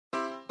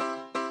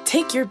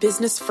Take your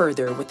business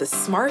further with the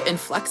smart and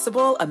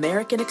flexible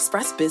American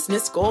Express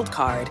Business Gold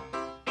Card.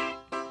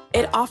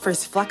 It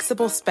offers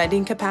flexible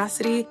spending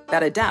capacity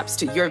that adapts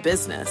to your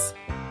business.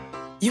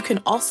 You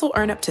can also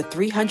earn up to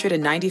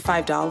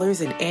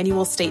 $395 in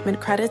annual statement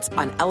credits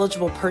on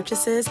eligible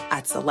purchases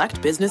at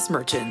select business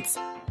merchants.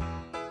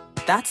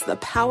 That's the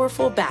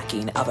powerful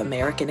backing of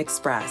American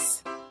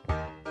Express.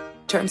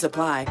 Terms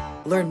apply.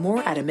 Learn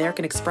more at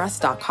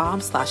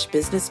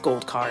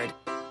americanexpress.com/businessgoldcard.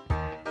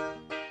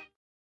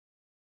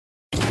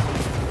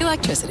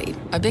 Electricity,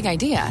 a big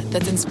idea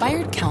that's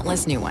inspired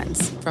countless new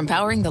ones. From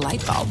powering the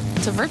light bulb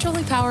to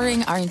virtually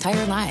powering our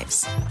entire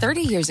lives.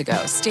 30 years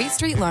ago, State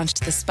Street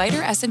launched the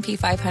Spider S&P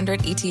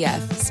 500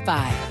 ETF,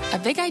 SPY. A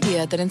big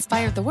idea that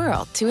inspired the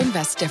world to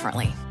invest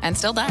differently. And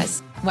still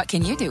does. What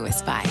can you do with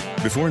SPY?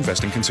 Before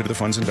investing, consider the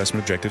fund's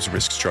investment objectives,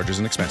 risks, charges,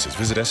 and expenses.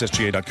 Visit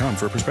ssga.com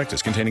for a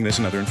prospectus containing this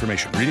and other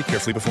information. Read it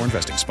carefully before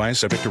investing. SPY is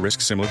subject to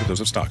risks similar to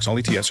those of stocks. All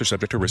ETFs are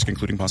subject to risk,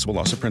 including possible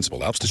loss of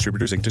principal. Alps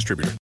Distributors, Inc.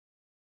 Distributor.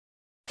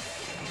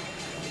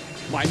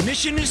 My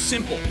mission is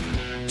simple,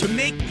 to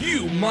make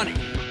you money.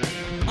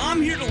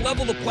 I'm here to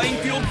level the playing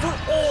field for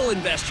all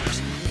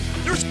investors.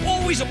 There's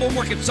always a bull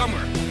market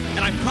somewhere, and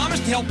I promise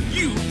to help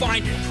you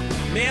find it.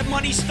 Mad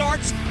Money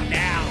starts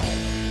now.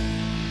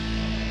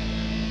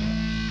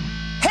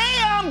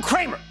 Hey, I'm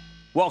Cramer.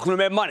 Welcome to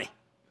Mad Money.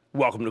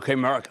 Welcome to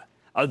Cramerica.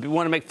 If you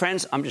want to make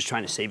friends, I'm just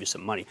trying to save you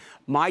some money.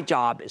 My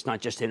job is not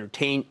just to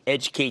entertain,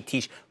 educate,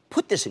 teach.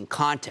 Put this in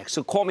context.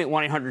 So call me at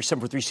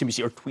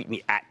 1-800-743-CNBC or tweet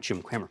me at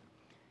Jim Cramer.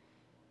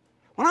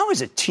 When I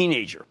was a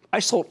teenager, I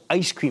sold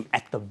ice cream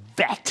at the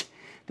Vet,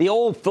 the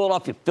old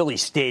Philadelphia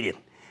Phillies stadium.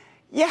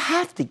 You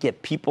have to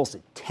get people's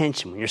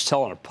attention when you're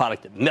selling a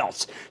product that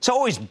melts. So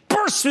always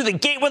burst through the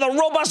gate with a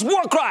robust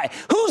war cry.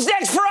 Who's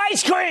next for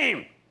ice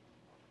cream?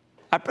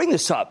 I bring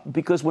this up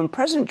because when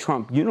President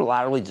Trump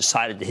unilaterally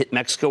decided to hit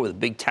Mexico with a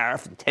big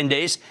tariff in 10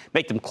 days,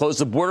 make them close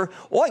the border,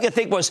 all I could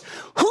think was,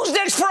 who's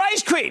next for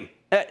ice cream?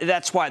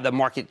 That's why the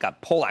market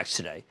got poleaxed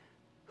today.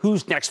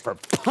 Who's next for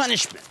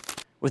punishment?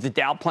 With the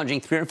Dow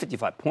plunging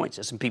 355 points,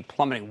 S&P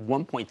plummeting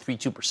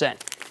 1.32%,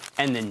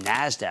 and the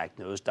NASDAQ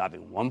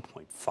nosediving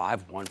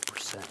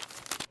 1.51%.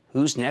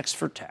 Who's next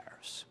for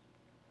tariffs?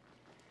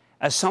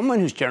 As someone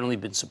who's generally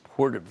been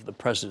supportive of the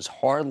president's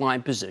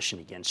hardline position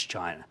against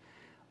China,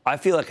 I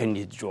feel like I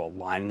need to draw a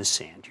line in the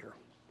sand here.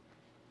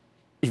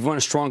 If you want a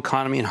strong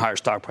economy and higher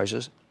stock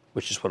prices,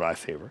 which is what I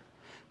favor,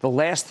 the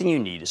last thing you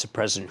need is a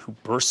president who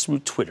bursts through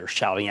Twitter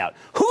shouting out,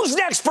 who's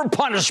next for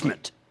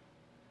punishment?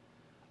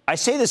 I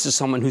say this as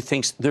someone who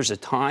thinks there's a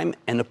time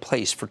and a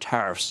place for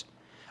tariffs.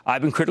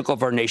 I've been critical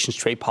of our nation's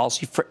trade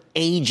policy for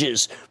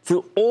ages.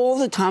 For all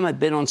the time I've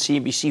been on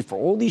CNBC, for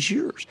all these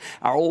years,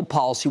 our old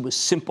policy was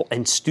simple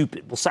and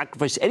stupid. We'll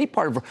sacrifice any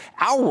part of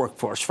our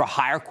workforce for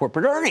higher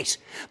corporate earnings.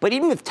 But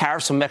even if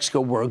tariffs on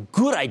Mexico were a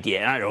good idea,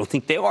 and I don't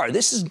think they are,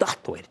 this is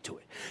not the way to do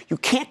it. You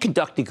can't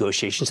conduct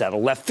negotiations out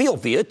of left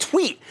field via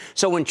tweet.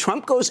 So when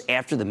Trump goes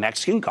after the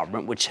Mexican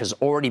government, which has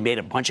already made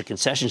a bunch of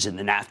concessions in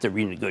the NAFTA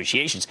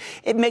renegotiations,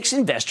 it makes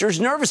investors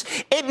nervous.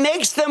 It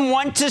makes them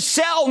want to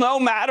sell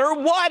no matter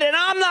what. And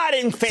I'm not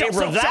in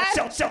favor of that.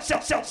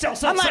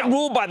 I'm not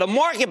ruled by the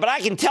market, but I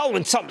can tell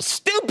when something's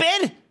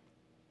stupid.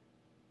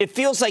 It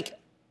feels like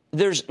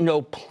there's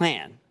no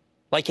plan,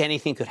 like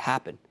anything could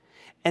happen.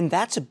 And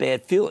that's a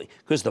bad feeling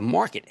because the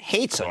market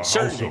hates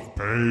uncertainty.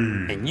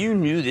 And you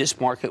knew this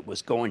market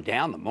was going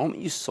down the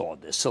moment you saw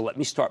this. So let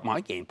me start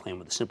my game plan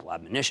with a simple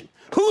admonition.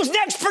 Who's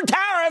next for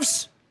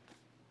tariffs?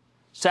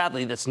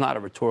 Sadly, that's not a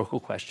rhetorical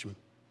question.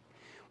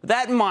 With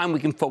that in mind, we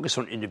can focus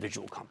on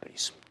individual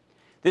companies.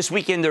 This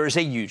weekend, there is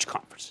a huge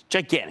conference,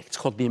 gigantic. It's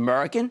called the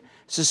American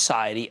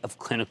Society of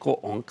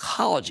Clinical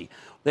Oncology.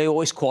 They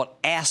always call it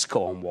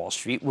ASCO on Wall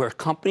Street, where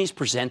companies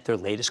present their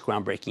latest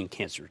groundbreaking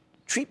cancer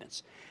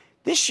treatments.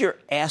 This year,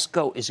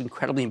 ASCO is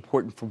incredibly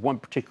important for one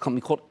particular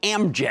company called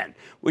Amgen,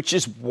 which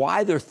is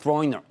why they're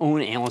throwing their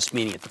own analyst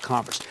meeting at the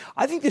conference.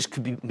 I think this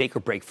could be make or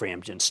break for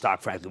Amgen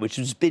stock, frankly, which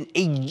has been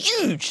a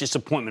huge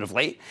disappointment of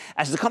late,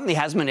 as the company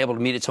hasn't been able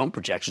to meet its own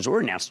projections or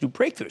announce new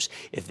breakthroughs.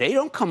 If they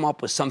don't come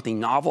up with something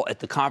novel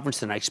at the conference,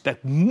 then I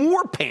expect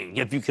more pain,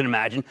 if you can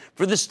imagine,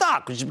 for the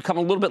stock, which has become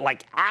a little bit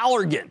like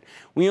Allergan.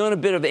 We own a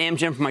bit of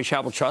Amgen for my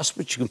travel trust,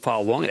 which you can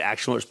follow along at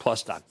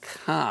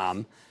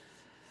actionalertsplus.com.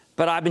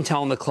 But I've been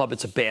telling the club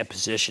it's a bad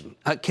position.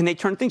 Can they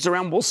turn things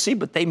around? We'll see,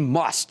 but they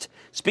must.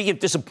 Speaking of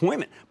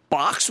disappointment,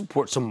 Box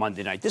reports on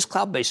Monday night. This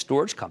cloud-based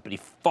storage company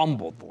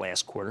fumbled the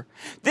last quarter.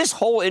 This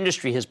whole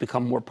industry has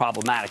become more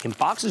problematic, and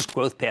Box's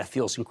growth path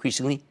feels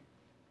increasingly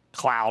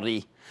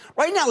cloudy.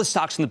 Right now, the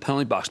stock's in the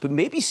penalty box, but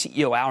maybe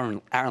CEO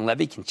Aaron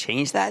Levy can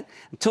change that.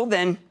 Until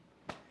then,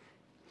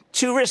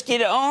 too risky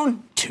to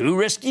own, too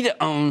risky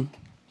to own.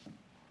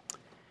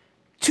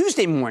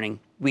 Tuesday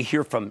morning, we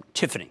hear from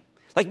Tiffany.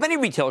 Like many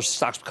retailers,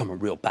 stocks become a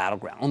real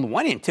battleground. On the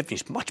one hand,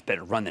 Tiffany's much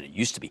better run than it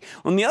used to be.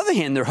 On the other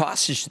hand, they're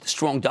hostage to the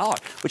strong dollar,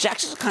 which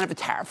acts as kind of a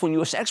tariff on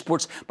U.S.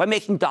 exports by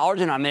making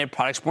dollar-denominated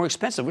products more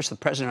expensive. I wish the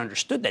president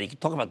understood that. He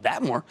could talk about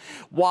that more.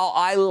 While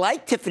I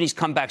like Tiffany's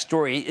comeback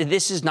story,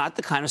 this is not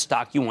the kind of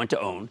stock you want to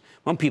own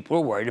when people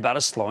are worried about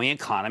a slowing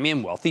economy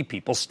and wealthy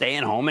people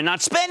staying home and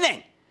not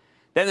spending.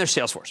 Then there's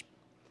Salesforce.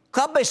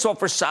 Cloud-based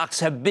software stocks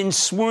have been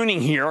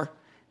swooning here.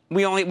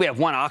 We have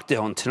one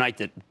Okta on tonight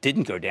that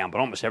didn't go down, but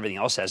almost everything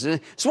else has.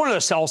 It's one of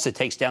those cells that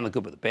takes down the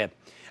good with the bad.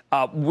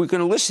 We're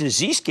going to listen to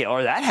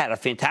Zscaler. That had a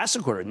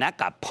fantastic quarter, and that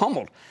got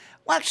pummeled.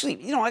 Well,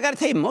 actually, I got to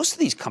tell you, most of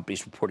these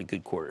companies reported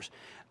good quarters.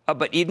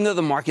 But even though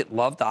the market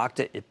loved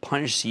Okta, it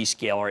punished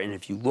Zscaler. And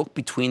if you look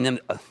between them,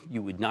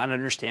 you would not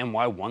understand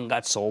why one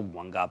got sold,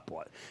 one got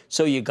bought.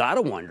 So you got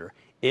to wonder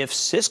if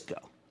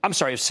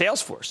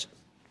Salesforce,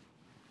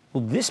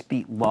 will this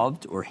be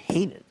loved or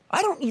hated?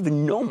 I don't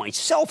even know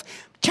myself.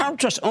 Tower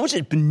Trust owns it.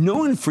 It's been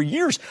known for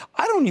years.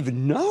 I don't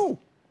even know.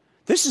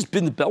 This has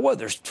been the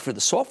bellwether for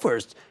the software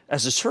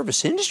as a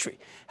service industry.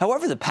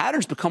 However, the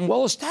pattern's become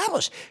well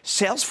established.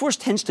 Salesforce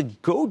tends to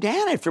go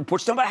down after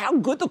reports, no matter how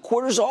good the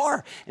quarters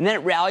are, and then it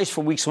rallies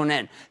for weeks on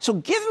end. So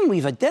given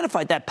we've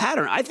identified that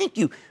pattern, I think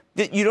you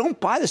don't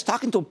buy the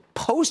stock until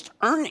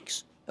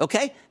post-earnings,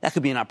 okay? That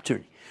could be an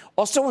opportunity.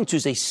 Also on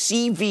Tuesday,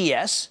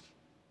 CVS,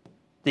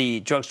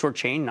 the drugstore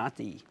chain, not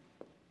the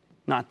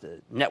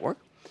network,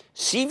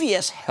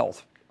 CVS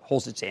Health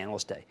holds its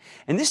analyst day.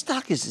 And this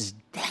stock is as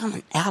down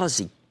and out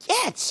as it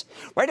gets.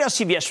 Right now,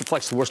 CVS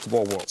reflects the worst of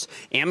all worlds.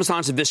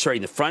 Amazon's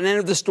eviscerating the front end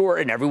of the store,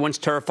 and everyone's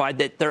terrified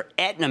that their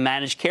Aetna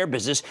managed care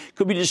business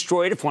could be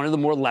destroyed if one of the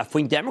more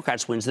left-wing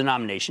Democrats wins the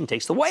nomination and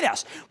takes the White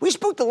House. We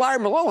spoke to Larry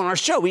Merlo on our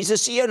show. He's the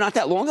CEO not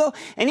that long ago,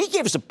 and he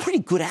gave us a pretty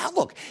good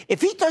outlook.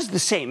 If he does the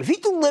same, if he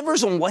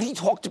delivers on what he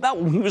talked about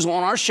when he was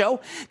on our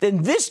show,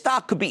 then this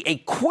stock could be a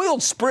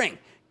coiled spring,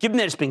 given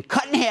that it's been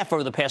cut in half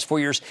over the past 4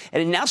 years,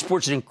 and it now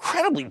sports an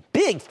incredibly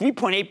big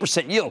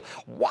 3.8% yield.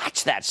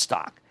 Watch that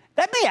stock.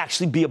 That may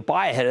actually be a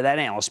buy ahead of that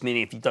analyst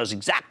meeting if he does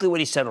exactly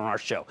what he said on our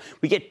show.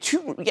 We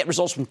get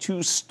results from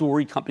two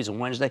story companies on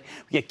Wednesday.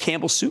 We get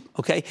Campbell Soup,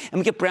 okay, and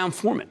we get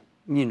Brown-Forman.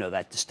 You know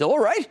that distiller,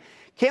 right?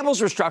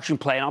 Campbell's restructuring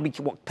plan, I'll be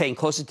paying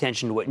close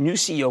attention to what new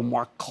CEO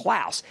Mark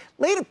Klaus,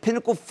 late at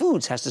Pinnacle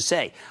Foods, has to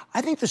say.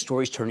 I think the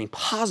story's turning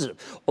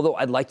positive, although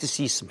I'd like to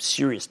see some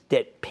serious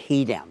debt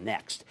pay down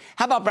next.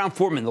 How about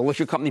Brown-Forman, the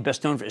liquor company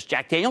best known for its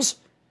Jack Daniels?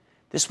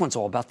 This one's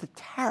all about the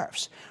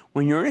tariffs.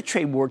 When you're in a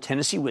trade war,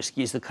 Tennessee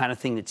whiskey is the kind of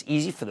thing that's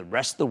easy for the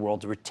rest of the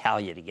world to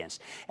retaliate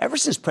against. Ever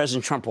since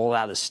President Trump rolled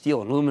out his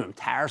steel and aluminum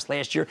tariffs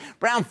last year,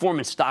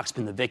 Brown-Forman stock's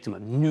been the victim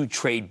of new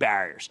trade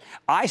barriers.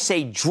 I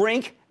say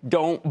drink,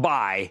 don't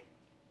buy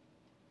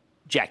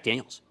Jack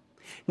Daniels.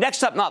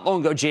 Next up, not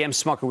long ago, J.M.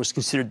 Smucker was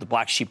considered the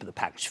black sheep of the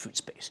packaged food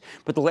space.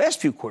 But the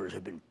last few quarters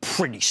have been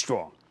pretty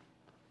strong.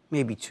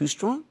 Maybe too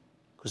strong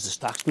because the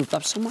stock's moved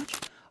up so much?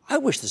 I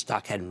wish the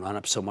stock hadn't run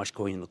up so much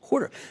going in the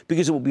quarter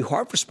because it will be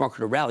hard for Smucker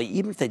to rally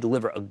even if they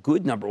deliver a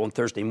good number on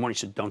Thursday morning.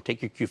 So don't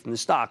take your cue from the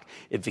stock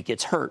if it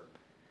gets hurt.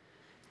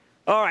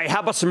 All right, how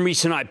about some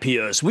recent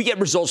IPOs? We get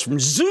results from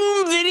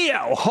Zoom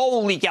Video,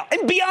 holy cow,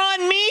 and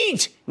Beyond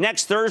Meat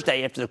next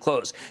Thursday after the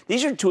close.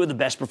 These are two of the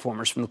best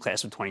performers from the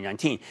class of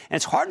 2019, and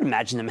it's hard to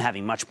imagine them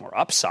having much more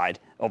upside,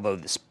 although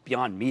this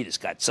Beyond Meat has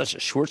got such a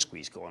short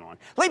squeeze going on.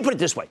 Let me put it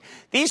this way.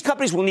 These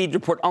companies will need to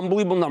report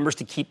unbelievable numbers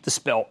to keep the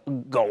spell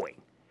going.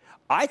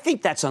 I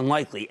think that's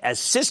unlikely, as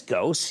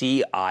Cisco,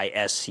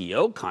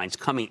 C-I-S-C-O, kinds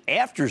coming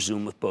after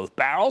Zoom with both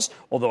barrels,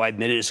 although I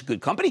admit it is a good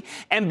company,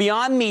 and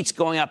Beyond Meat's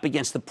going up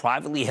against the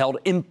privately held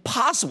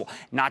Impossible,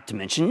 not to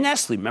mention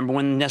Nestle. Remember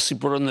when Nestle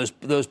brought on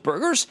those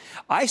burgers?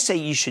 I say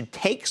you should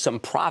take some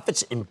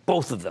profits in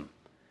both of them.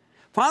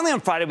 Finally, on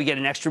Friday, we get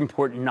an extra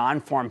important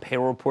non-farm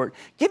payroll report.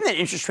 Given that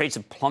interest rates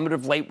have plummeted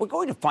of late, we're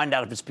going to find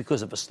out if it's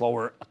because of a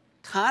slower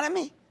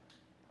economy,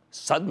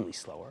 suddenly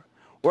slower,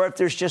 or if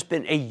there's just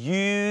been a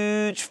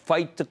huge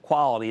fight to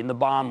quality in the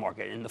bond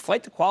market. And the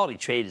fight to quality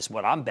trade is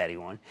what I'm betting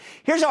on.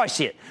 Here's how I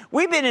see it.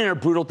 We've been in a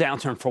brutal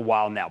downturn for a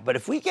while now, but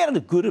if we get a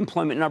good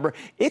employment number,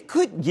 it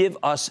could give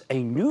us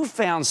a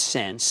newfound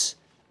sense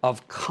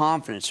of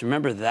confidence.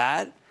 Remember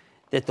that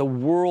the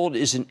world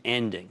isn't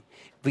ending.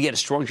 If we get a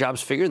strong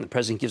jobs figure and the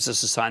president gives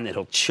us a sign that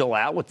he'll chill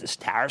out with this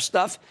tariff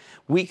stuff,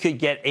 we could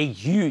get a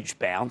huge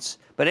bounce.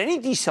 But any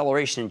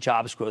deceleration in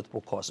jobs growth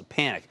will cause a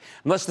panic.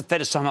 Unless the Fed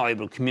is somehow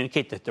able to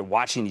communicate that they're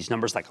watching these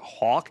numbers like a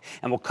hawk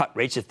and will cut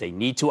rates if they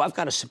need to, I've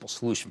got a simple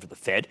solution for the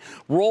Fed.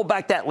 Roll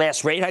back that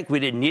last rate hike. We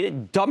didn't need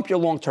it. Dump your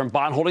long-term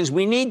bond holdings.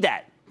 We need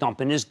that.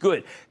 Dumping is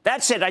good.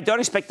 That said, I don't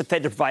expect the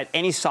Fed to provide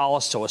any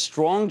solace, so a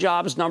strong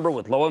jobs number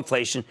with low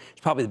inflation is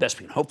probably the best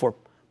we can hope for.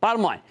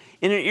 Bottom line,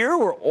 in an era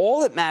where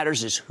all that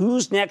matters is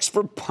who's next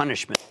for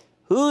punishment,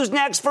 we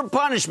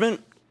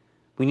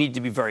need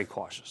to be very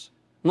cautious.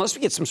 Unless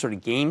we get some sort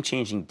of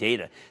game-changing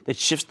data that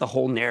shifts the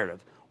whole narrative,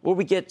 or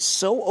we get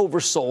so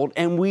oversold,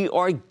 and we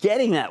are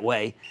getting that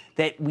way,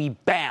 that we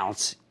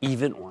bounce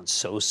even on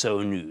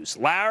so-so news.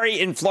 Larry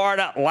in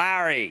Florida.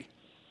 Larry.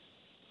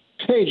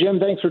 Hey, Jim,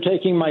 thanks for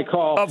taking my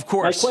call. Of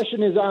course. My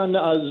question is on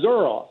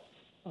Zuroff.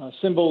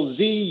 symbol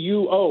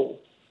ZUO.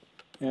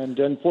 And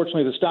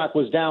unfortunately, the stock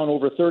was down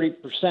over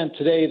 30%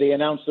 today. They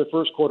announced their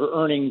first quarter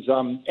earnings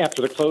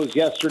after the close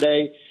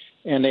yesterday,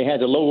 and they had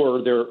to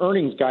lower their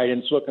earnings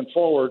guidance looking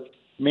forward,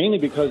 mainly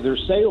because their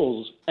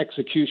sales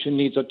execution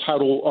needs a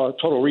total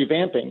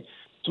revamping.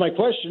 So my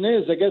question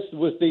is, I guess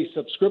with the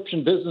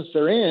subscription business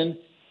they're in,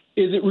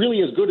 is it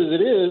really as good as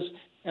it is?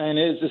 And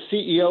is the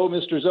CEO,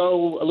 Mr.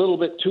 Zhou, a little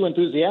bit too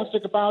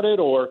enthusiastic about it,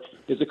 or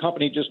is the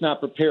company just not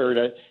prepared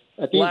at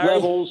these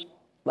levels?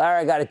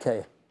 Larry, I got to tell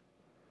you,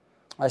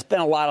 I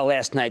spent a lot of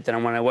last night that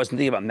when I wasn't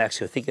thinking about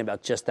Mexico, thinking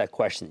about just that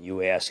question that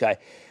you asked.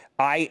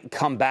 I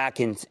come back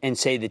and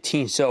say the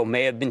team so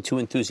may have been too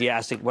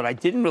enthusiastic. What I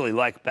didn't really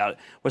like about it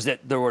was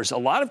that there was a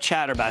lot of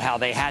chatter about how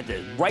they had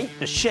to right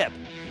the ship.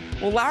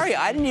 Well, Larry,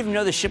 I didn't even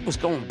know the ship was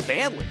going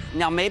badly.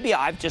 Now, maybe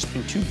I've just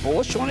been too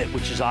bullish on it,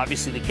 which is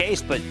obviously the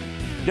case. But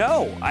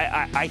no,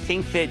 I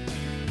think that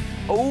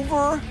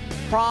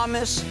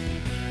over-promise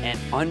and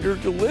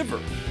under-deliver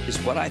is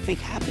what I think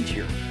happened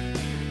here.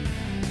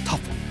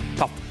 Tough one.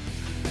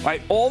 All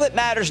right, all that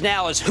matters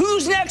now is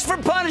who's next for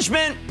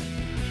punishment.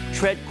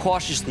 Tread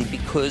cautiously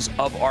because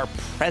of our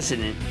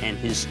president and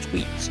his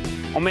tweets.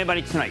 On Mad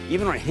Money tonight,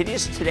 even on a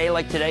hideous today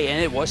like today,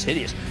 and it was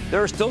hideous,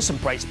 there are still some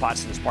bright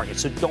spots in this market.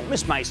 So don't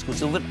miss my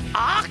exclusive with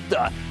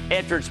Okta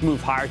after its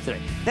move higher today.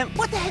 Then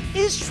what the heck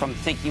is Trump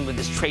thinking with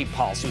his trade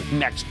policy with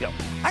Mexico?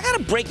 I got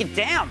to break it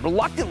down,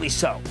 reluctantly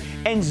so.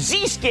 And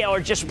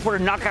Zscaler just reported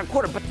a knockout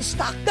quarter, but the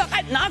stock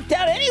got knocked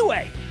out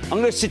anyway. I'm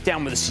going to sit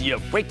down with the CEO,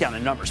 break down the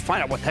numbers,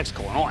 find out what the heck's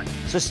going on.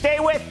 So stay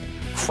with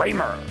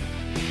Cramer.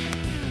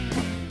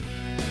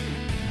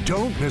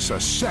 Don't miss a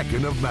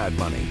second of Mad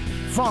Money.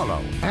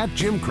 Follow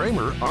 @Jim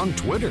Cramer on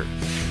Twitter.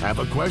 Have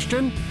a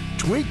question?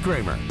 Tweet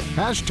Cramer.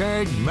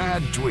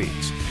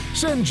 #MadTweets.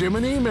 Send Jim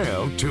an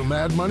email to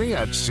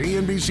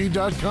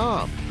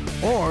madmoney@cnbc.com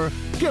or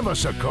give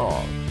us a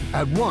call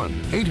at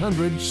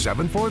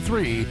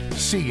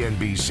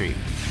 1-800-743-CNBC.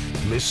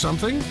 Miss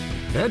something?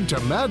 Head to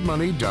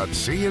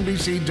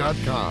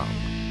madmoney.cnbc.com.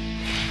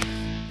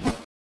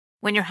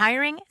 When you're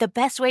hiring, the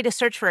best way to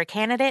search for a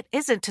candidate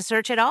isn't to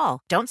search at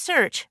all. Don't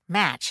search,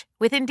 match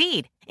with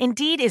Indeed.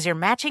 Indeed is your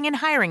matching and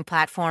hiring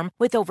platform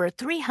with over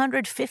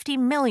 350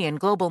 million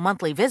global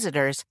monthly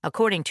visitors,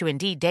 according to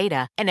Indeed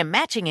data, and a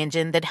matching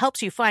engine that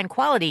helps you find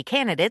quality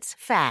candidates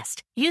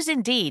fast. Use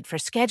Indeed for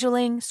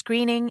scheduling,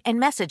 screening,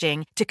 and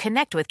messaging to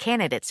connect with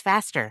candidates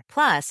faster.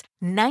 Plus,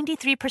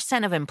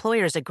 93% of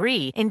employers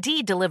agree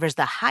Indeed delivers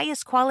the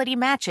highest quality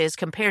matches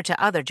compared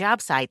to other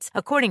job sites,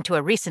 according to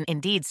a recent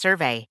Indeed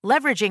survey.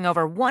 Leveraging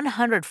over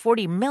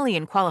 140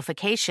 million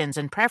qualifications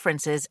and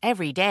preferences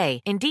every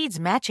day, Indeed's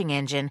matching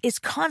engine is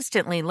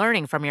constantly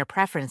learning from your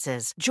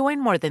preferences.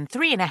 Join more than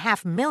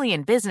 3.5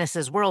 million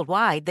businesses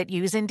worldwide that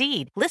use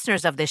Indeed.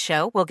 Listeners of this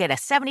show will get a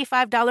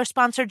 $75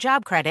 sponsored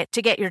job credit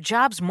to get your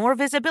jobs more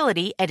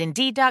visibility at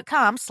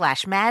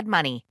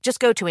Indeed.com/madmoney. Just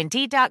go to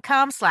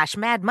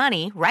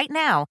Indeed.com/madmoney right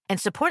now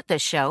and support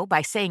this show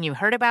by saying you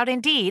heard about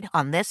Indeed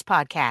on this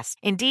podcast.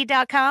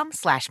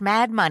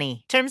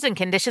 Indeed.com/madmoney. Terms and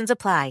conditions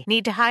apply.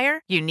 Need to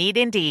hire? You need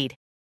Indeed.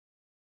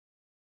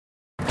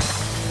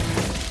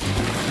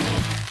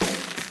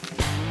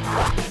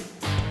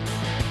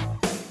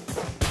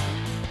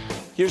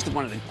 Here's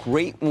one of the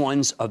great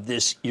ones of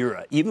this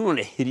era. Even on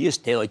a hideous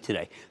day like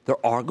today,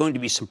 there are going to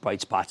be some bright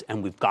spots,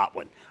 and we've got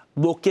one.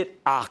 Look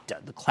at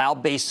Okta, the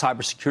cloud-based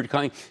cybersecurity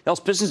company that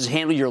helps businesses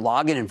handle your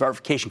login and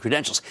verification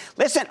credentials.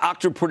 Last night,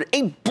 Okta reported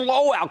a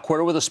blowout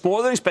quarter with a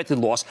smaller than expected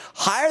loss,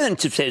 higher than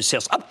anticipated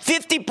sales, up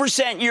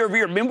 50% year over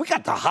year. I mean, we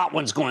got the hot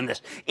ones going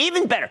this.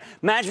 Even better,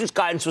 management's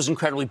guidance was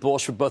incredibly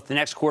bullish for both the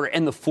next quarter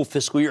and the full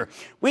fiscal year.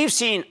 We've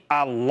seen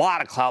a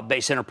lot of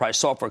cloud-based enterprise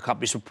software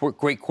companies report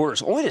great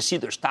quarters, only to see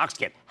their stocks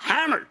get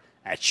hammered.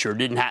 That sure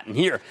didn't happen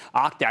here.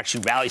 Okta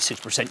actually rallied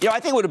 6%. I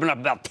think it would have been up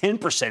about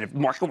 10% if the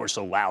market were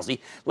so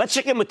lousy. Let's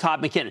check in with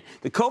Todd McKinnon,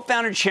 the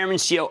co-founder, chairman,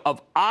 CEO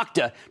of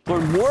Okta, to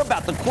learn more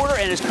about the quarter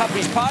and his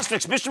company's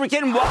prospects. Mr.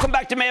 McKinnon, welcome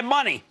back to Mad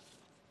Money.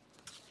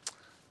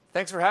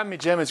 Thanks for having me,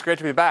 Jim. It's great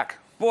to be back.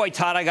 Boy,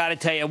 Todd, I got to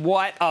tell you,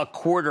 what a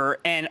quarter.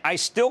 And I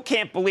still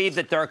can't believe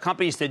that there are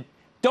companies that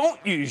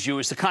don't use you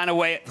as the kind of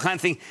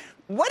thing.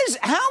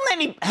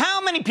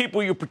 How many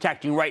people are you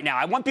protecting right now?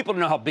 I want people to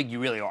know how big you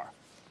really are.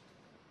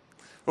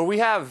 Well, we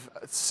have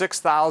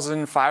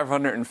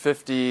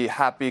 6,550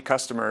 happy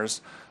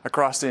customers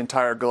across the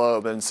entire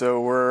globe. And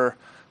so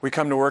we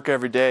come to work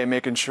every day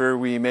making sure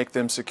we make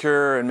them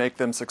secure and make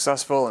them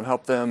successful and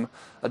help them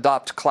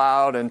adopt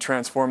cloud and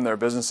transform their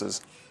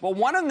businesses. Well,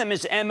 one of them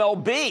is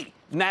MLB,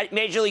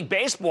 Major League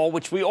Baseball,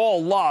 which we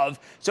all love.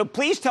 So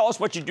please tell us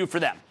what you do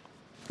for them.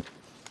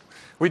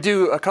 We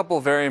do a couple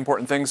of very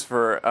important things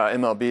for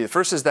MLB. The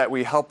first is that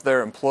we help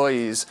their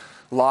employees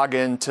log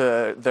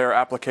into their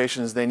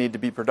applications they need to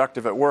be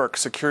productive at work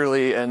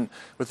securely and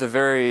with a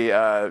very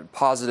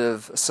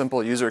positive,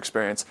 simple user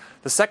experience.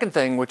 The second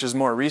thing, which is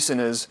more recent,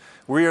 is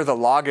we are the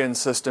login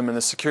system and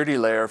the security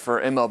layer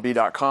for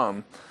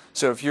MLB.com.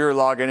 So if you're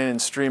logging in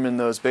and streaming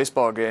those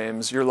baseball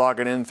games, you're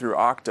logging in through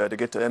Okta to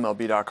get to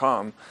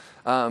MLB.com.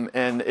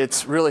 And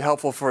it's really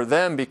helpful for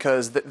them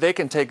because they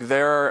can take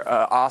their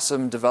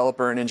awesome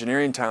developer and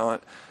engineering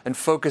talent and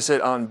focus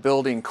it on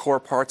building core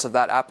parts of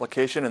that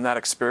application and that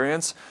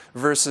experience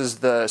versus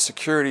the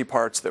security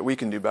parts that we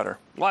can do better.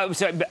 Well,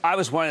 I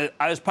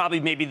was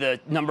probably maybe the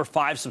number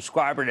 5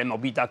 subscriber at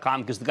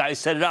MLB.com because the guy who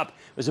set it up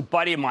was a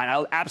buddy of mine.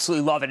 I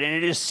absolutely love it, and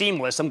it is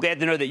seamless. I'm glad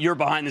to know that you're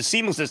behind the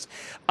seamlessness.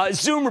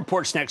 Zoom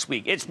reports next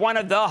week. It's one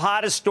of the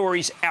hottest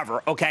stories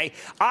ever, okay?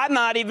 I'm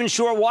not even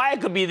sure why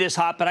it could be this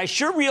hot, but I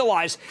sure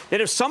realized that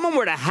if someone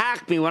were to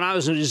hack me when I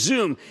was in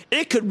Zoom,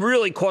 it could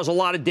really cause a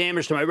lot of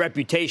damage to my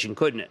reputation,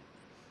 couldn't it?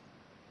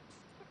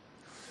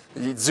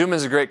 Zoom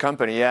is a great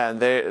company, yeah,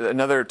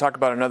 and talk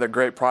about another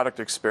great product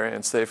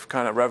experience. They've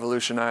kind of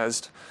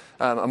revolutionized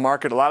a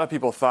market a lot of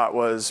people thought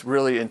was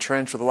really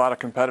entrenched with a lot of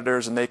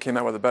competitors, and they came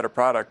out with a better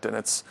product, and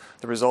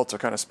the results are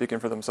kind of speaking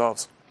for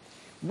themselves.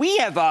 We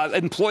have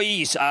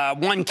employees,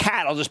 one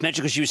Kat, I'll just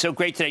mention because she was so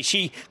great today.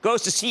 She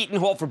goes to Seton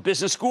Hall for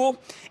business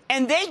school,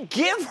 and they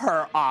give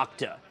her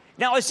Okta.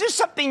 Now, is this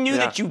something new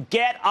that you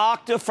get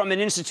Okta from an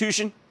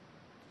institution?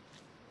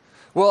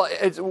 Well,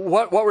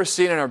 what we're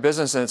seeing in our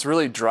business, and it's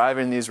really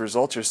driving these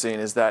results you're seeing,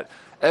 is that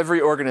every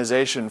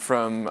organization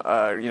from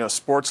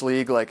sports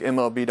league like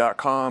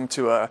MLB.com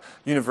to a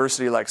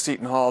university like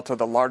Seton Hall to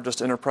the largest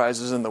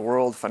enterprises in the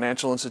world,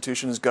 financial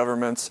institutions,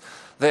 governments,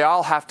 they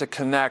all have to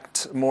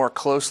connect more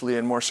closely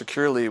and more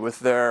securely with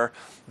the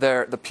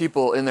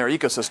people in their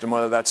ecosystem,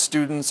 whether that's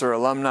students or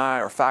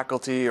alumni or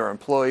faculty or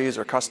employees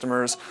or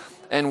customers.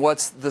 And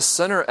what's at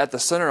the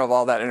center of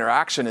all that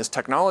interaction is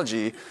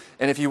technology.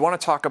 And if you want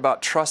to talk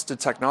about trusted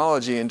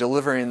technology and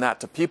delivering that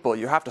to people,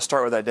 you have to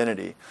start with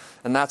identity.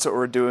 And that's what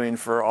we're doing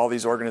for all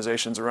these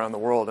organizations around the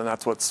world. And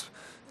that's what's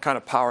kind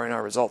of powering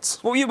our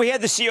results. Well, we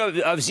had the CEO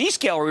of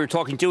Zscaler we were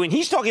talking to, and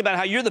he's talking about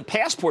how you're the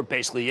passport,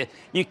 basically.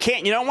 You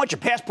don't want your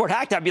passport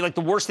hacked. That'd be like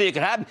the worst thing that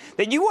could happen.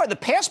 That you are the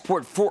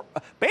passport for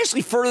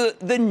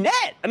the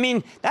net. I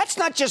mean, that's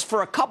not just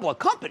for a couple of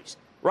companies.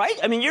 Right?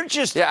 I mean, you're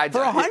just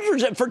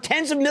for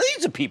tens of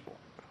millions of people.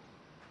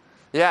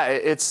 Yeah,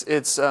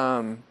 it's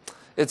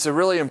a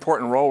really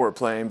important role we're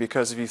playing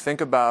because if you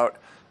think about,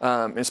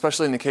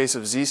 especially in the case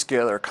of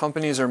Zscaler,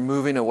 companies are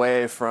moving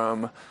away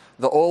from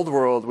the old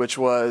world, which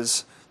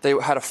was they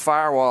had a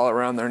firewall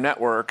around their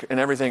network and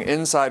everything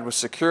inside was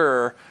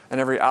secure and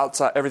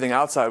everything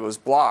outside was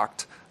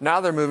blocked. Now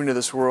they're moving to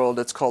this world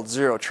that's called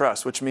zero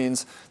trust, which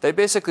means they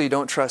basically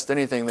don't trust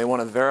anything. They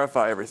want to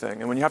verify everything.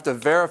 And when you have to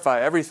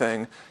verify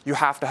everything, you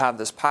have to have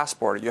this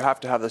passport. You have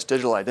to have this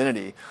digital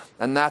identity.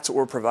 And that's what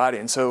we're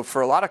providing. So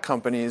for a lot of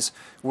companies,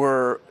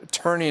 we're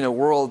turning a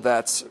world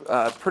that's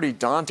pretty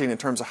daunting in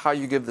terms of how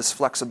you give this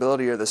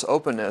flexibility or this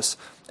openness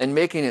and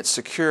making it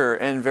secure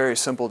and very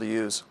simple to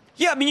use.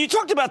 Yeah, I mean, you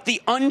talked about the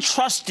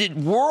untrusted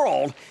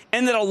world,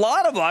 and that a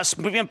lot of us,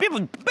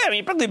 people,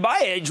 particularly my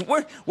age,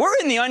 we're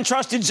in the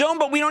untrusted zone,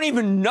 but we don't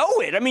even know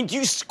it. I mean, do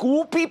you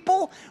school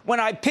people when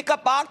I pick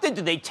up Okta?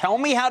 Do they tell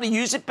me how to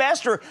use it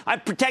best, or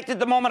I'm protected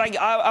the moment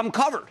I'm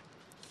covered?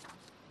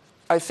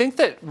 I think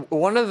that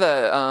one of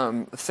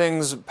the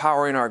things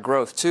powering our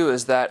growth, too,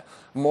 is that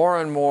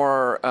more and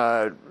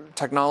more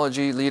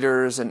technology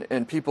leaders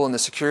and people in the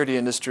security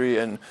industry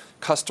and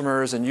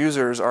customers and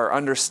users are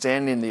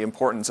understanding the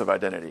importance of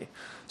identity.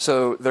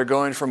 So they're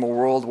going from a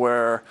world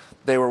where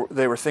they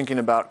were thinking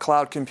about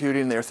cloud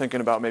computing, they were thinking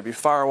about maybe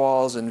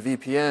firewalls and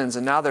VPNs,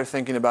 and now they're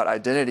thinking about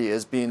identity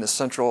as being the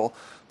central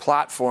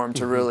platform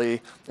to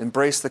really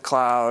embrace the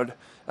cloud,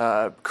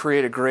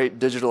 create a great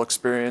digital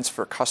experience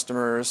for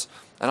customers,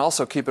 and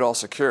also keep it all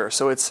secure.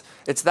 So it's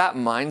that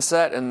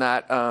mindset and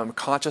that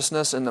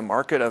consciousness in the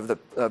market of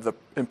the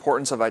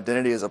importance of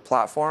identity as a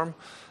platform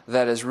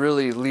that is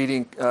really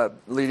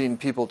leading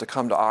people to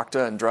come to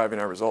Okta and driving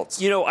our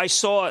results. You know,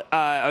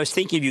 I was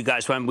thinking of you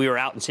guys when we were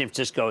out in San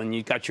Francisco, and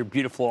you got your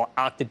beautiful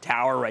Okta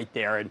Tower right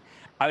there, and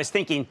I was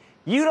thinking,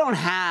 you don't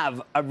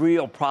have a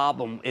real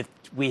problem if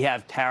we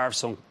have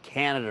tariffs on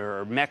Canada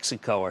or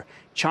Mexico or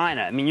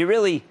China. I mean,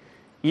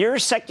 you're a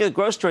secular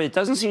growth story that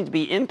doesn't seem to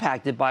be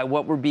impacted by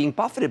what we're being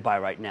buffeted by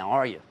right now,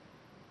 are you?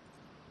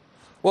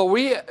 Well,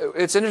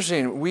 it's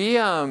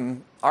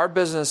interesting. Our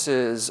business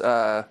is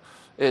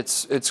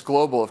it's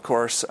global, of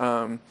course.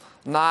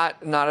 Not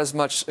as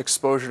much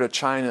exposure to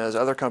China as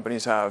other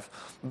companies have,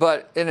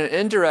 but in an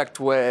indirect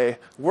way,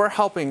 we're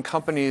helping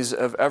companies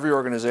of every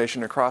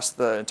organization across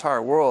the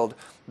entire world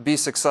be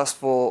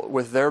successful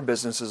with their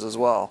businesses as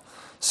well.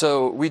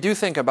 So we do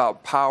think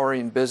about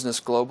powering business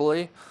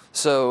globally.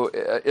 So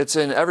it's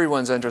in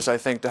everyone's interest, I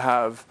think, to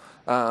have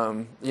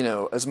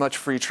as much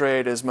free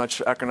trade, as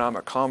much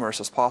economic commerce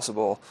as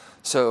possible.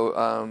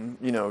 So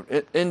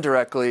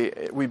indirectly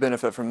we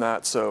benefit from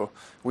that. So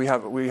we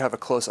have a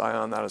close eye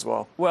on that as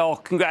well. Well,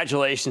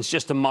 congratulations!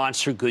 Just a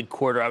monster good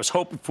quarter. I was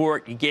hoping for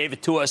it. You gave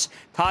it to us.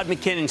 Todd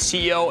McKinnon,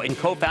 CEO and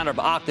co-founder of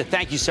Okta.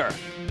 Thank you, sir.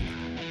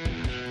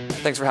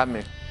 Thanks for having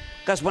me.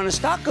 Guys, when a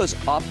stock goes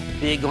up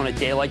big on a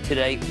day like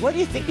today, what do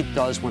you think it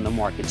does when the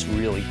market's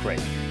really great?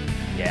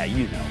 Yeah,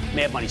 you know.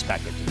 Mad Money's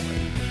back at you.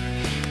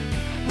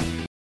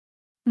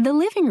 The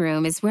living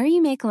room is where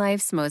you make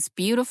life's most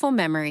beautiful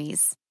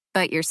memories.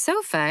 But your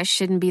sofa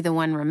shouldn't be the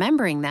one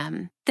remembering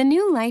them. The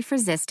new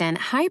life-resistant,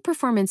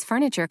 high-performance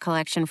furniture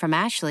collection from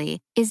Ashley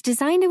is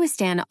designed to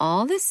withstand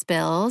all the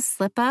spills,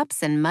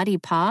 slip-ups, and muddy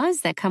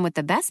paws that come with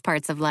the best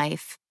parts of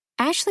life.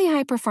 Ashley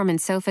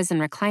high-performance sofas and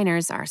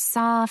recliners are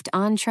soft,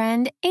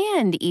 on-trend,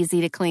 and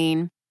easy to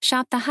clean.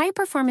 Shop the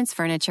high-performance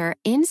furniture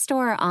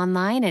in-store or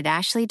online at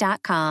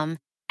ashley.com.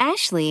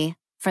 Ashley,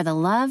 for the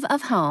love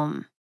of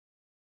home.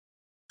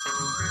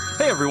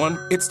 Hey everyone,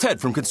 it's Ted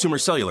from Consumer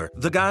Cellular,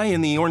 the guy in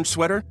the orange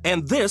sweater,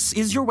 and this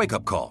is your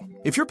wake-up call.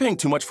 If you're paying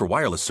too much for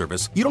wireless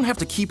service, you don't have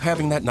to keep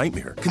having that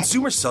nightmare.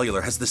 Consumer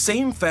Cellular has the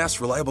same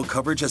fast, reliable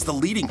coverage as the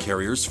leading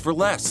carriers for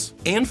less.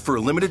 And for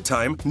a limited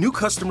time, new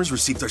customers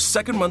receive their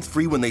second month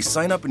free when they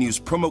sign up and use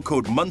promo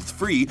code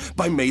MONTHFREE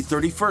by May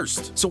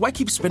 31st. So why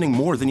keep spending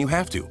more than you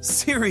have to?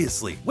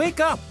 Seriously, wake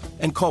up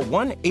and call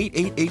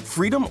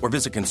 1-888-FREEDOM or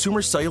visit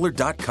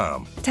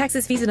consumercellular.com.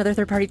 Taxes, fees, and other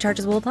third-party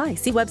charges will apply.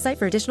 See website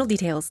for additional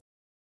details.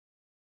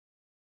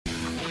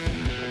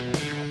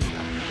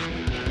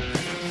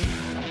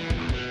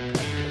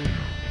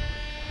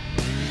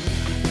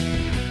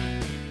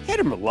 Hate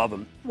him or love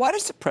him, why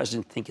does the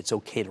president think it's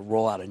okay to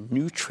roll out a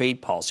new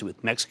trade policy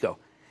with Mexico,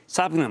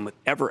 stopping them with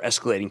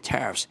ever-escalating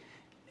tariffs,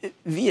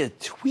 via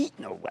tweet,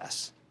 no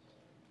less?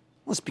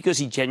 Well, it's because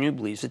he genuinely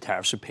believes the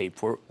tariffs are paid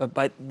for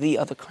by the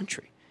other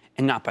country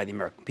and not by the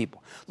American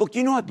people. Look,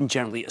 you know I've been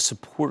generally a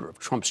supporter of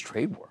Trump's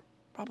trade war.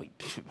 Probably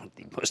one of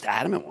the most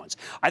adamant ones.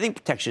 I think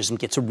protectionism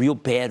gets a real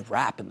bad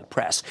rap in the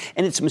press,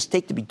 and it's a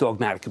mistake to be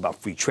dogmatic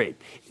about free trade.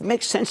 It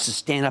makes sense to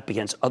stand up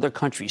against other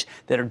countries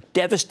that are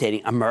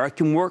devastating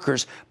American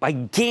workers by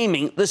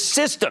gaming the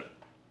system.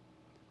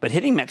 But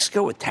hitting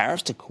Mexico with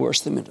tariffs to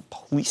coerce them into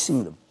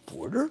policing the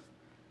border?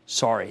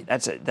 Sorry,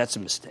 that's a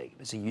mistake.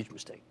 That's a huge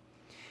mistake.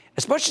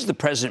 As much as the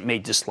president may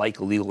dislike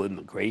illegal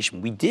immigration,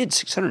 we did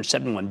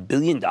 $671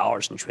 billion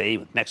in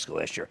trade with Mexico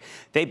last year.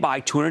 They buy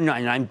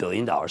 $299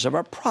 billion of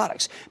our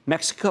products.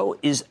 Mexico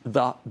is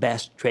the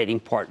best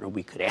trading partner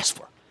we could ask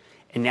for.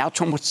 And now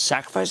Trump wants to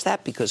sacrifice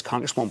that because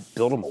Congress won't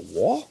build him a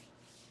wall?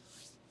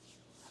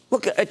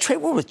 Look, a trade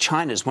war with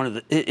China is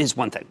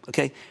one thing,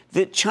 okay?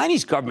 The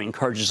Chinese government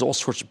encourages all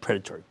sorts of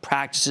predatory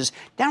practices,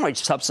 downright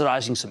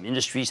subsidizing some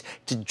industries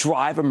to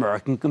drive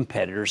American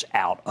competitors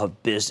out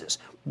of business.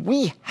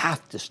 We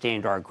have to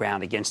stand our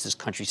ground against this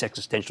country's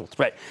existential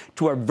threat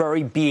to our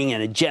very being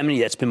and hegemony.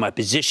 That's been my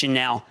position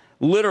now,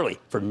 literally,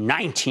 for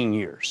 19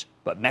 years.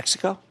 But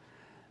Mexico?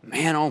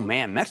 Man, oh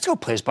man, Mexico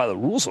plays by the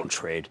rules on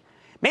trade.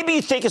 Maybe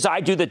you think, as I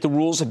do, that the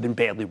rules have been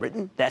badly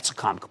written. That's a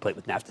common complaint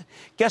with NAFTA.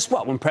 Guess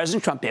what? When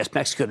President Trump asked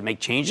Mexico to make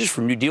changes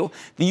for New Deal,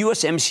 the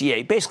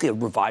USMCA, basically a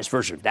revised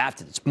version of NAFTA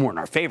that's more in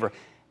our favor,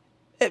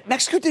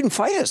 Mexico didn't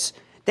fight us.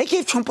 They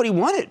gave Trump what he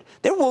wanted.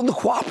 They were willing to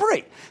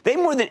cooperate. They,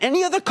 more than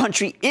any other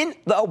country in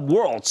the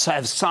world,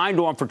 have signed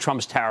on for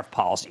Trump's tariff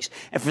policies.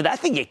 And for that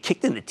thing to get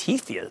kicked in the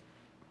teeth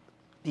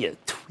via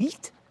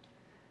tweet?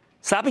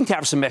 Stopping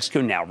tariffs in Mexico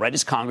now, right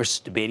as Congress is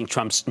debating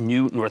Trump's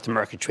new North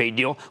America trade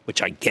deal,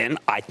 which, again,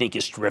 I think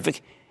is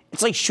terrific,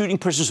 it's like shooting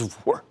prisoners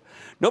of war.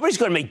 Nobody's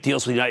going to make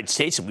deals with the United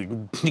States if we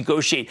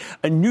negotiate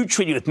a new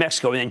treaty with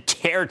Mexico and then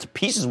tear it to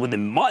pieces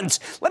within months.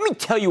 Let me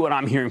tell you what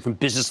I'm hearing from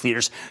business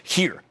leaders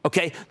here,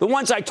 okay? The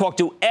ones I talk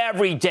to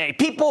every day.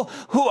 People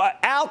who are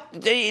out,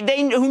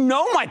 who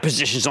know my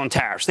positions on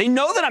tariffs. They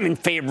know that I'm in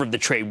favor of the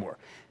trade war.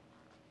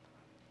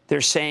 They're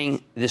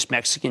saying this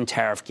Mexican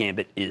tariff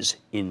gambit is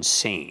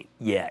insane.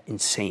 Yeah,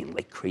 insane,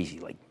 like crazy,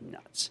 like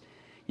nuts.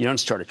 You don't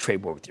start a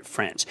trade war with your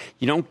friends.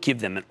 You don't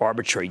give them an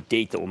arbitrary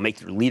date that will make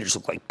their leaders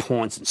look like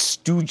pawns and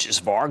stooges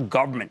of our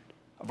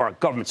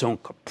government's own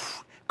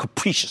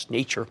capricious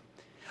nature.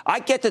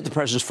 I get that the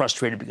president's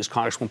frustrated because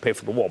Congress won't pay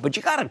for the wall, but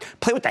you got to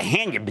play with the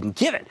hand you've been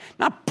given,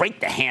 not break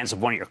the hands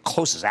of one of your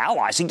closest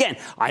allies. Again,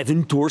 I've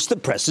endorsed the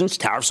president's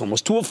tariffs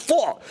almost to a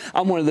fault.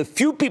 I'm one of the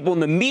few people in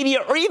the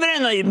media or even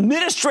in the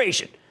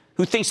administration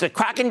who thinks that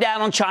cracking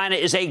down on China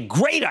is a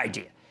great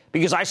idea,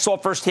 because I saw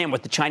firsthand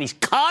what the Chinese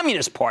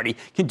Communist Party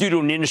can do to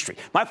an industry.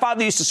 My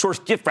father used to source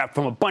gift wrap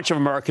from a bunch of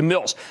American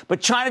mills,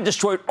 but China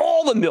destroyed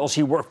all the mills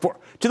he worked for,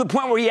 to the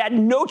point where he had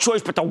no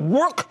choice but to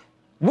work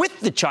with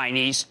the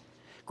Chinese.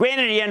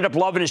 Granted, he ended up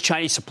loving his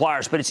Chinese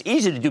suppliers, but it's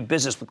easy to do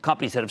business with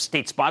companies that have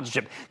state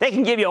sponsorship. They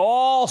can give you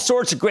all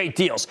sorts of great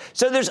deals.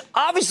 So there's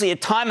obviously a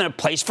time and a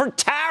place for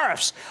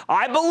tariffs.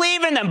 I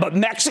believe in them, but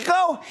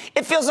Mexico?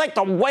 It feels like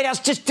the White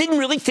House just didn't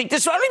really think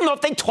this. I don't even know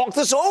if they talked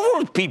this over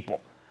with people.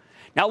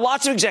 Now,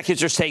 lots of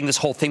executives are saying this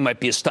whole thing might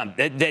be a stunt,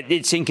 that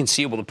it's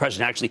inconceivable the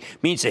president actually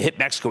means to hit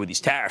Mexico with these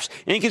tariffs.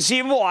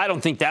 Inconceivable? I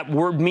don't think that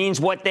word means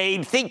what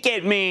they think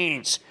it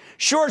means.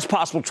 Sure, it's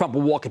possible Trump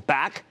will walk it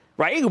back.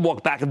 Right? You can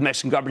walk back if the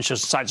Mexican government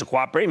just decides to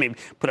cooperate, maybe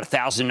put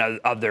 1,000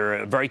 of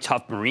their very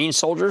tough Marine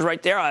soldiers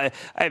right there.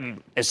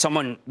 As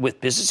someone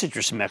with business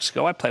interests in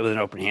Mexico, I play with an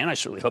open hand. I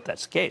certainly hope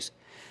that's the case.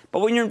 But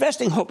when you're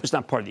investing, hope is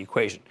not part of the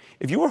equation.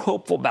 If you were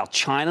hopeful about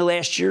China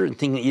last year and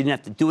thinking that you didn't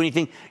have to do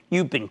anything,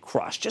 you've been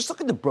crushed. Just look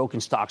at the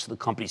broken stocks of the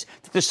companies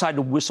that decided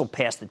to whistle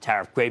past the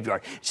tariff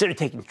graveyard instead of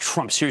taking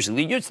Trump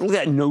seriously. You just look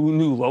at no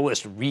new low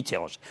list of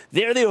retailers.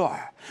 There they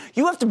are.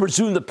 You have to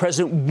presume the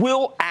president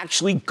will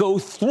actually go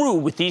through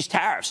with these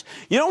tariffs.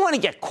 You don't want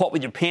to get caught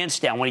with your pants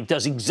down when he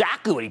does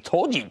exactly what he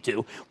told you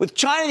to. With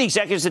China, the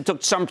executives that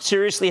took Trump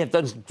seriously have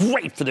done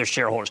great for their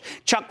shareholders.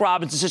 Chuck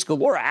Robinson, Cisco,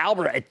 Laura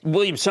Albert at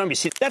Williams Sonoma. You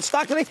see that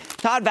stock today?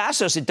 Todd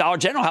Vassos at Dollar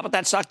General. How about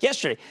that stock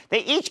yesterday? They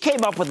each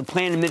came up with a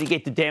plan to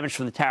mitigate the damage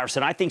from the tariffs,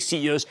 and I think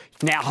CEOs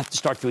now have to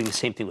start doing the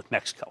same thing with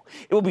Mexico.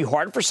 It will be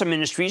hard for some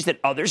industries than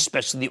others,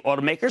 especially the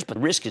automakers, but the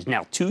risk is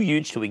now too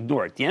huge to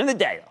ignore. At the end of the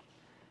day, though,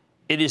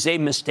 it is a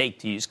mistake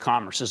to use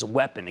commerce as a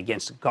weapon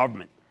against a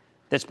government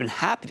that's been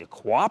happy to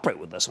cooperate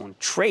with us on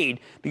trade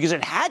because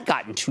it had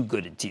gotten too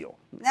good a deal.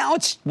 Now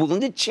it's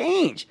willing to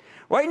change.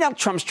 Right now,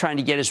 Trump's trying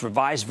to get his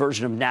revised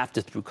version of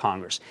NAFTA through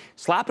Congress.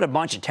 Slapping a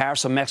bunch of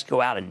tariffs on Mexico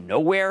out of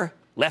nowhere,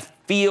 left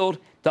field,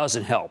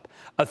 doesn't help.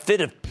 A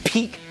fit of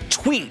peak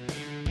tweet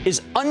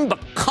is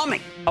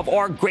unbecoming of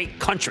our great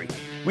country.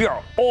 We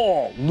are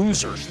all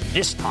losers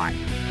this time.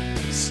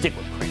 Stick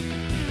with Cramer.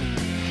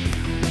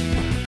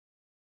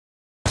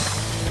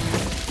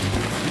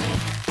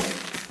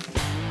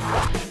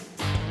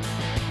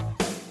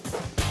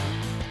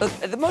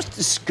 The most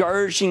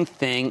discouraging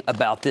thing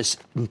about this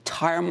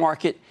entire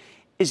market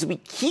is that we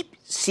keep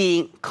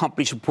seeing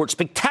companies report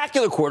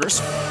spectacular quarters,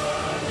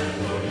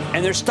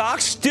 and their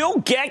stocks still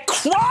get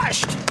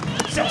crushed.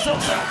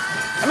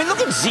 I mean, look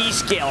at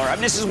Zscaler. I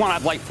mean, this is one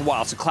I've liked for a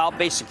while. It's a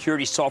cloud-based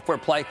security software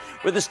play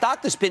where the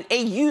stock that's been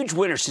a huge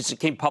winner since it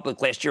came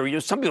public last year. You know,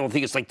 some people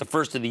think it's like the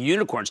first of the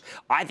unicorns.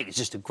 I think it's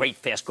just a great,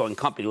 fast-growing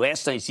company.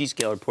 Last night,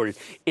 Zscaler reported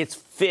its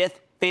fifth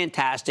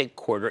fantastic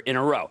quarter in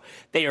a row.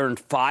 They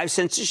earned 5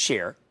 cents a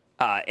share.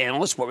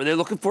 Analysts, what were they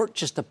looking for?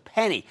 Just a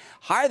penny.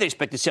 Higher than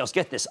expected sales.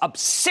 Get this, up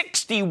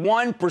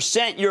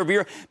 61% year over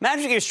year.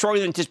 Management gave stronger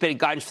than anticipated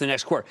guidance for the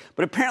next quarter.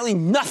 But apparently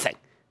nothing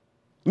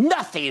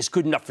is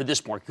good enough for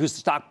this market because the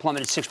stock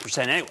plummeted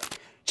 6% anyway.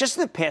 Just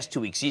in the past 2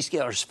 weeks,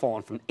 Zscaler has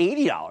fallen from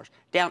 $80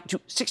 down to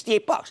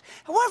 $68.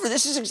 However,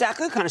 this is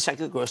exactly the kind of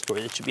secular growth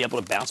story that should be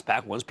able to bounce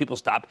back once people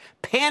stop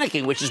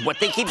panicking, which is what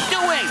they keep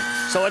doing.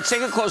 So let's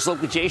take a close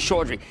look at Jay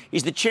Chaudhry.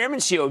 He's the chairman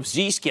and CEO of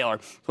Zscaler.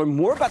 Learn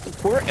more about the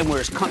quarter and where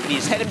his company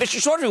is headed.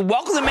 Mr. Chaudhry,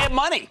 welcome to Mad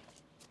Money.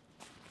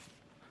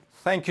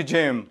 Thank you,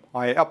 Jim.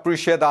 I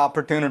appreciate the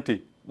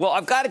opportunity. Well,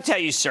 I've got to tell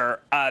you, sir,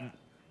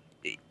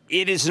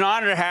 it is an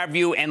honor to have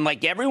you. And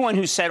like everyone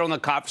who said on the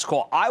conference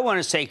call, I want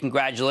to say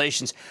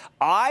congratulations.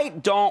 I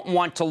don't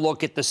want to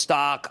look at the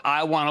stock.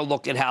 I want to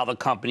look at how the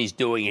company's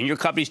doing. And your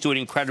company's doing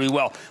incredibly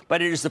well.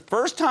 But it is the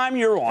first time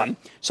you're on.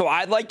 So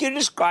I'd like you to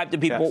describe to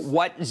people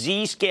what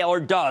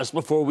Zscaler does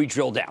before we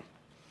drill down.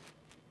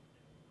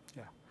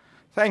 Yeah.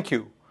 Thank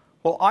you.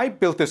 Well, I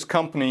built this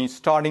company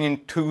starting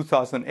in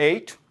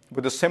 2008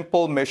 with a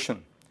simple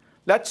mission.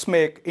 Let's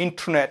make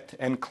internet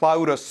and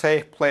cloud a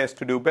safe place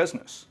to do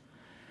business.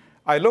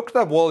 I looked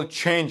at the world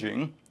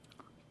changing.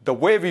 The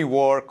way we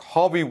work,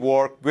 how we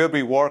work, where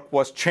we work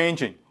was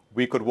changing.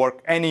 We could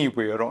work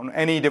anywhere on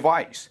any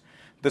device.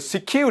 The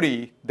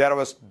security that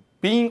was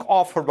being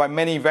offered by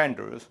many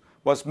vendors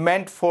was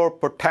meant for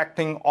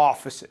protecting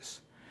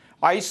offices.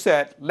 I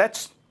said,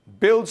 let's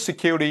build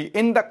security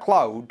in the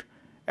cloud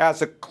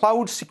as a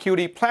cloud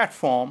security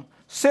platform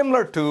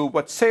similar to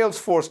what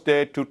Salesforce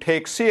did to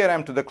take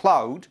CRM to the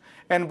cloud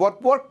and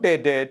what Workday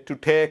did to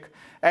take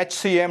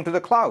HCM to the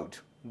cloud.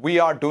 We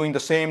are doing the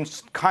same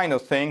kind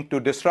of thing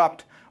to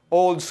disrupt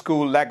old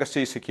school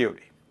legacy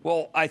security.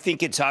 Well, I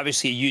think it's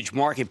obviously a huge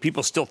market.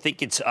 People still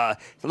think it's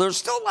there's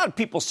still a lot of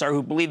people, sir,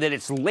 who believe that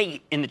it's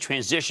late in the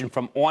transition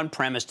from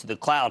on-premise to the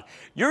cloud.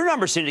 Your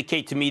numbers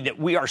indicate to me that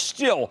we are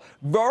still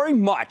very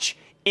much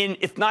in,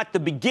 if not the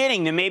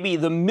beginning, then maybe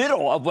the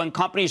middle of when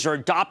companies are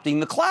adopting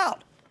the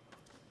cloud.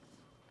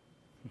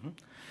 Mm-hmm.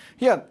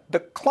 Yeah,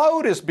 the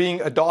cloud is being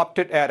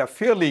adopted at a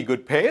fairly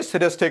good pace.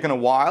 It has taken a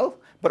while.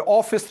 But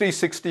Office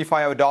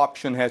 365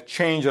 adoption has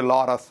changed a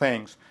lot of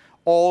things.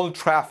 All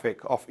traffic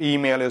of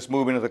email is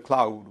moving to the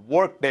cloud.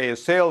 Workday,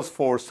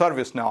 Salesforce,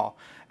 ServiceNow.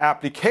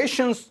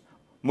 Applications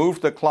move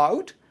to the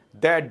cloud.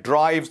 That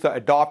drives the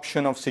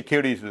adoption of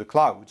security to the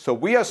cloud. So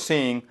we are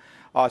seeing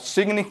a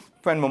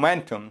significant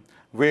momentum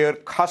where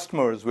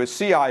customers, where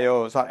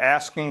CIOs are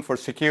asking for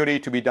security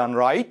to be done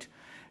right.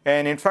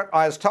 And in fact,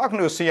 I was talking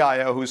to a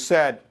CIO who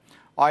said,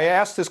 I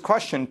asked this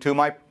question to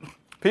my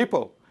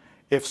people.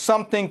 If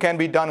something can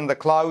be done in the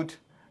cloud,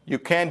 you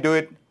can't do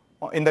it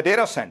in the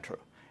data center.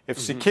 If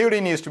security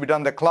needs to be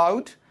done in the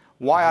cloud,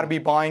 why are we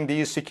buying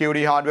these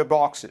security hardware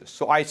boxes?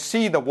 So I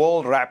see the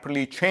world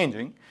rapidly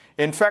changing.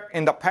 In fact,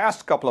 in the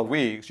past couple of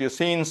weeks, you've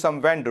seen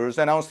some vendors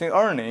announcing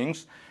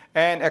earnings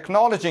and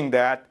acknowledging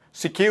that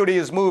security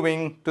is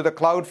moving to the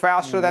cloud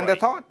faster than they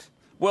thought.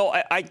 Well,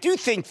 I do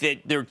think that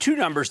there are two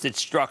numbers that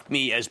struck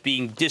me as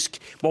being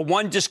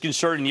one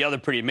disconcerting, the other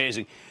pretty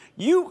amazing.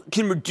 You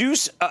can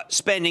reduce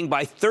spending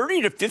by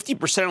 30 to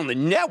 50% on the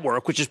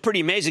network, which is pretty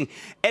amazing.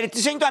 And at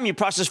the same time, you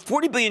process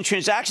 40 billion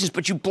transactions,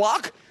 but you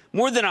block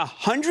more than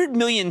 100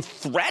 million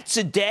threats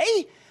a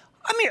day?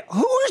 I mean,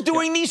 who is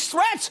doing these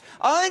threats?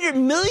 100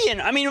 million.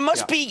 I mean,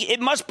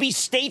 it must be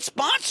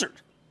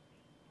state-sponsored.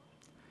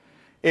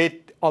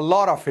 A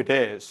lot of it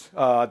is.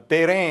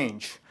 They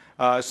range.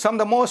 Some of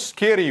the most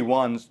scary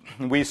ones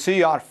we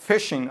see are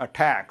phishing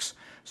attacks.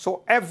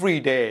 So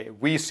every day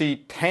we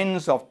see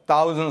tens of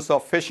thousands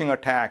of phishing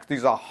attacks.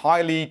 These are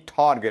highly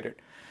targeted.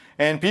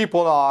 And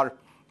people are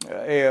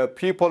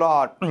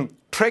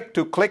tricked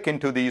to click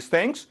into these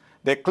things.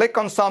 They click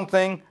on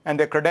something and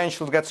their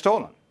credentials get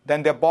stolen.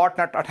 Then there are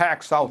botnet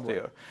attacks out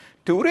there.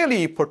 To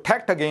really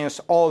protect against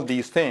all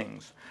these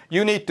things,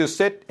 you need to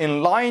sit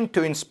in line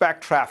to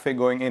inspect traffic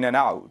going in and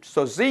out.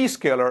 So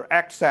Zscaler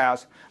acts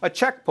as a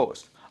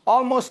checkpost,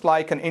 almost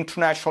like an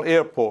international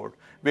airport.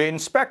 We're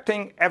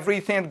inspecting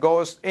everything that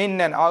goes in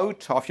and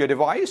out of your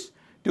device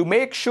to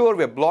make sure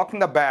we're blocking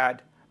the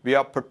bad, we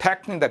are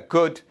protecting the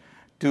good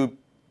to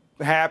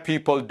have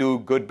people do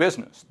good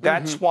business.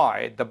 That's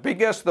why the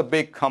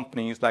big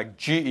companies like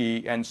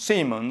GE and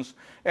Siemens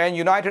and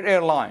United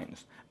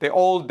Airlines, they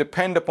all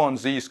depend upon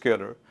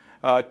Zscaler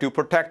to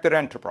protect their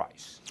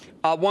enterprise.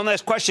 One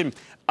last question.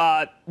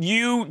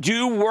 You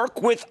do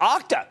work with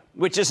Okta,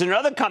 which is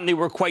another company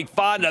we're quite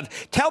fond of.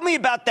 Tell me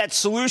about that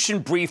solution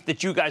brief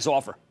that you guys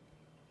offer.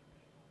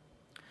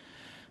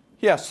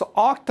 Yes, so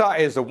Okta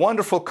is a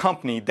wonderful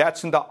company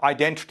that's in the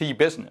identity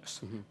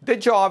business. Their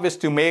job is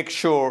to make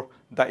sure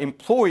the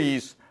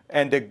employees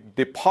and the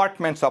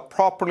departments are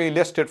properly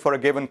listed for a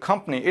given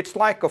company. It's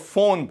like a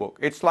phone book.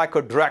 It's like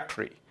a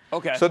directory.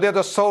 Okay. So they're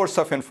the source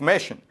of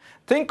information.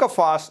 Think of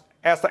us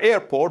as the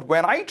airport.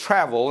 When I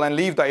travel and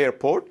leave the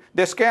airport,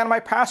 they scan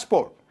my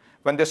passport.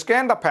 When they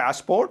scan the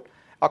passport,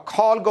 a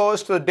call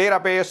goes to the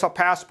database of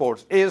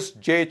passports. Is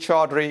Jay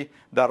Chaudhry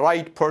the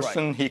right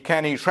person? Right.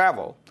 Can he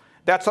travel?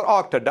 That's what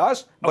Okta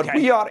does. But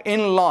we are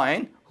in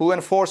line who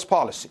enforce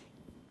policy.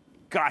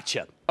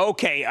 Gotcha.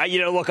 Okay.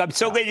 Look, I'm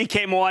so glad you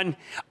came on.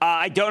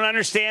 I don't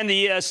understand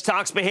the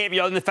stock's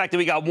behavior other than the fact that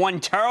we got one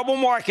terrible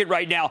market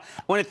right now.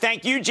 I want to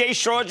thank you, Jay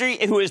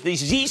Chaudhry, who is the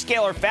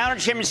Zscaler founder,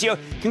 chairman, CEO.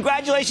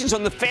 Congratulations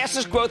on the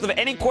fastest growth of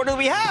any quarter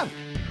we have.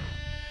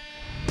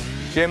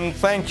 Jim,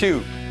 thank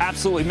you.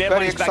 Absolutely. Mad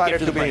Very Money's back excited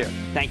after to the be break. here.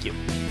 Thank you.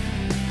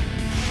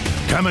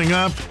 Coming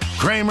up,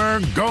 Cramer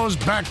goes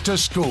back to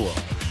school.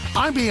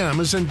 IBM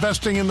is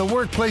investing in the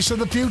workplace of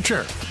the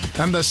future.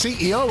 And the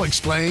CEO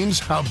explains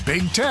how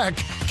big tech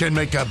can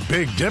make a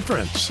big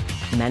difference.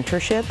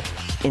 Mentorship,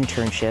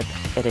 internship,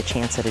 and a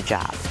chance at a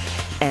job.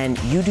 And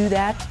you do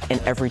that, and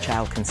every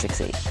child can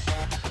succeed.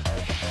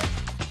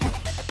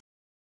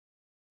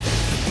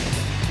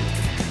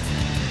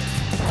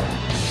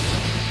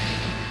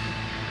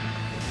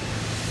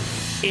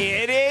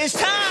 It is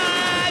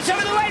time! Some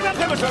of the right and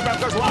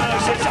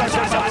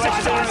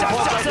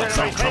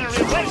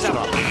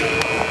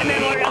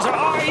then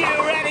are you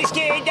ready,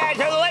 Ski Dad?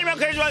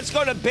 Let's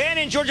go to Ben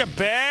in Georgia.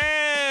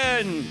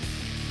 Ben!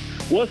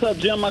 What's up,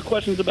 Jim? My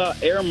question's about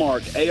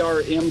Airmark,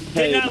 ARMK.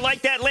 Did not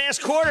like that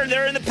last quarter.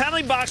 They're in the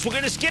penalty box. We're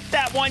going to skip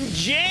that one.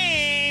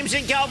 James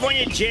in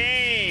California.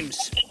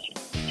 James.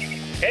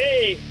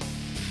 Hey,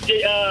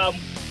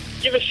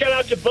 give a shout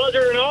out to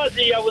Buzzer and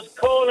Ozzy. I was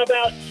calling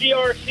about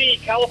CRC,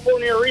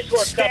 California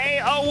Resource Company. Stay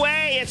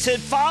away. It's a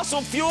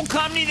fossil fuel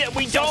company that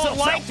we don't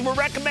like. We're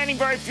recommending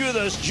very few of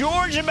those.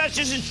 George in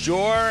Massachusetts.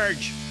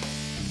 George.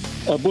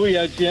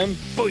 Booyah, Jim.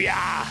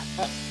 Booyah.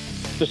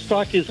 The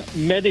stock is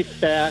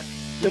Medifat.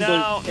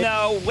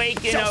 No, wait.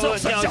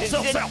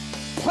 Sell.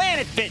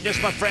 Planet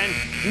Fitness, my friend.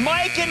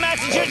 Mike in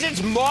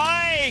Massachusetts.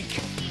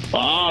 Mike.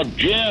 Oh,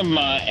 Jim,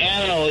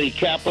 Annaly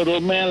Capital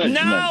Management.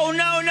 No.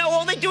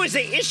 All they do is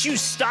they issue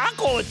stock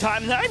all the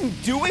time. They're not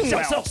doing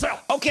well.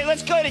 Sell. Okay,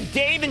 let's go to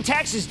Dave in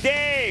Texas.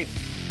 Dave.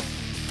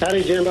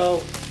 Howdy,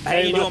 Jimbo. How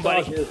you doing,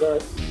 buddy?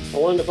 I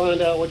wanted to find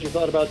out what you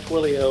thought about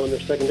Twilio and their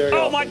secondary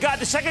offering. My God,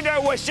 the secondary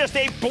was just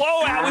a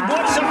blowout. We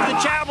bought some for the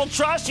charitable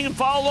trust. You can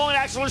follow along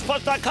at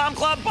ActionAlertsPlus.com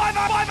club. Bye.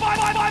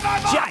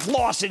 Jeff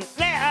Lawson.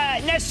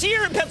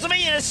 Nasir in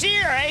Pennsylvania.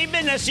 Nasir. Hey,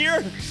 been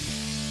Nasir.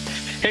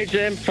 Hey,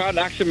 Jim. Proud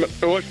Action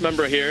Awards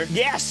member here.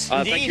 Yes,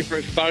 indeed. Thank you for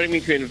inspiring me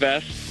to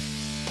invest.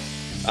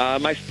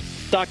 My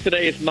stock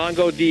today is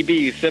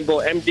MongoDB, symbol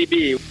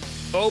MDB.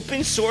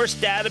 Open source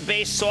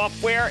database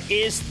software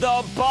is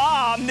the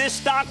bomb. This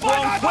stock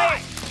won't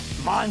quit.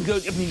 Mongo,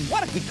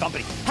 what a good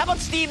company. How about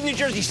Steve in New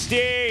Jersey?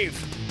 Steve.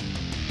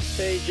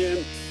 Hey,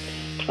 Jim.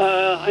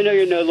 I know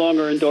you're no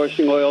longer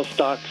endorsing oil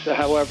stocks.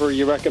 However,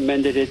 you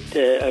recommended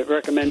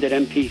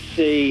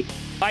MPC.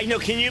 I know.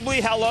 Can you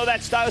believe how low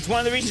that stock is? One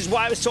of the reasons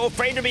why I was so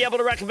afraid to be able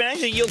to recommend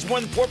it. It yields more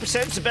than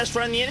 4%. It's the best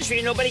run in the industry,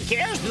 and nobody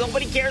cares.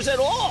 Nobody cares at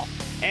all.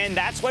 And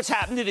that's what's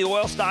happened to the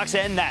oil stocks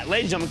and that.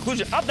 Ladies and gentlemen,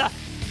 conclusion of the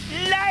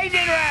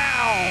Lightning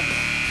Round.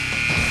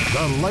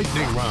 The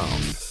Lightning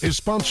Round is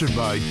sponsored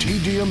by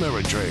TD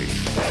Ameritrade.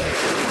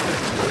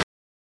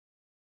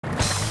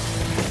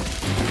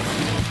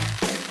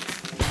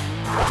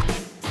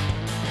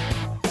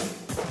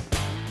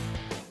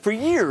 for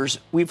years,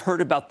 we've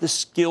heard about the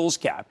skills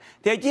gap,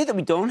 the idea that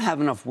we don't have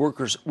enough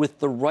workers with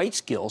the right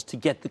skills to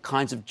get the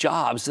kinds of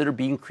jobs that are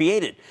being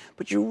created.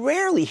 But you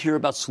rarely hear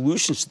about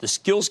solutions to the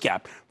skills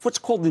gap for what's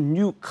called the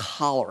new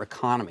collar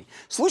economy.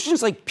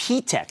 Solutions like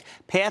P-Tech,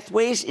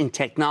 Pathways in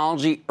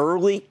Technology,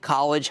 Early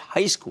College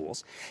High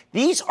Schools.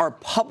 These are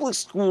public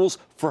schools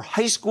for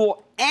high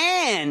school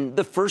and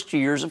the first 2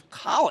 years of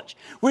college,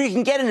 where you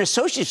can get an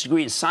associate's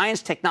degree in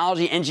science,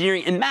 technology,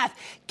 engineering, and math.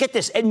 Get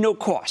this, at no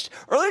cost.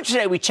 Earlier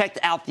today, we checked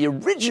out the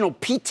original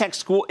P-Tech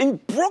school in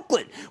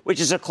Brooklyn, which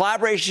is a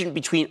collaboration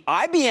between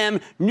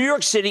IBM, New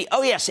York City,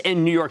 oh yes,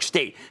 and New York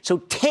State. So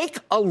take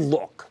a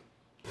look.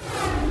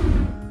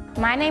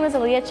 My name is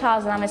Aaliyah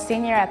Charles, and I'm a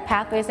senior at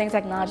Pathways in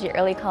Technology,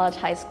 Early College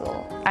High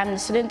School. I'm the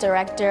student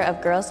director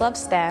of Girls Love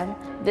STEM.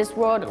 This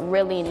world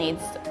really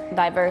needs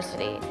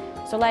diversity.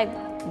 So,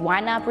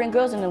 why not bring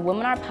girls in?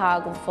 Women are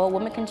powerful.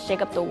 Women can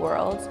shake up the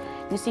world.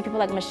 You see people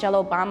like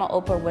Michelle Obama,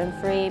 Oprah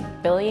Winfrey,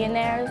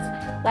 billionaires.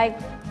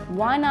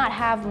 Why not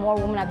have more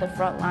women at the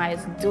front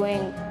lines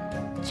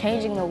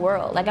changing the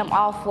world? I'm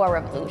all for a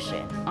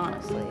revolution,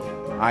 honestly.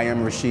 I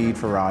am Rashid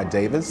Farad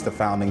Davis, the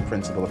founding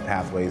principal of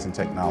Pathways in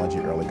Technology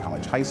Early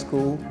College High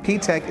School.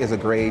 P-Tech is a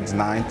grades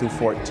 9 through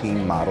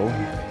 14 model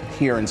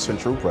here in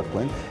central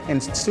Brooklyn,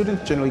 and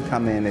students generally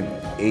come in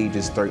at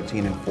ages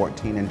 13 and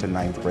 14 into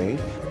 9th grade.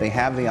 They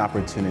have the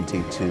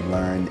opportunity to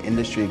learn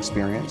industry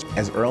experience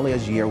as early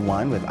as year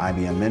 1 with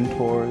IBM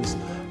mentors,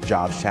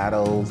 job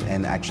shadows,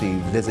 and actually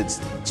visits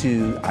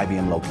to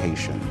IBM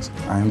locations.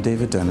 I'm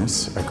David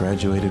Dennis. I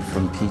graduated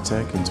from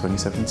P-Tech in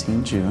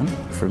 2017 June.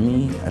 For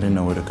me, I didn't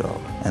know where to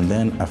go. And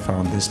then I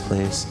found this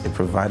place. It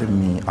provided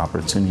me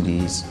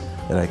opportunities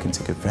that I can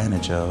take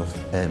advantage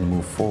of and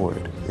move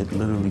forward. It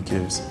literally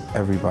gives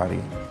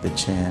everybody the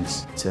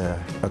chance to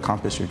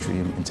accomplish your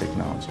dream in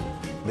technology.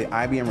 The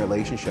IBM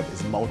relationship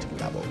is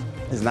multi-leveled.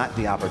 It's not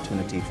the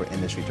opportunity for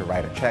industry to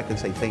write a check and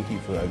say thank you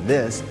for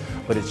this,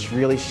 but it's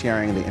really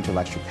sharing the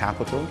intellectual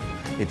capital.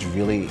 It's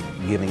really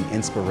giving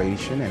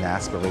inspiration and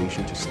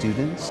aspiration to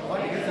students.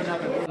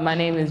 My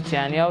name is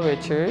Janielle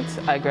Richards.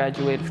 I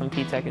graduated from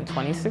P-Tech in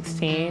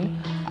 2016.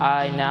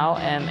 I now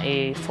am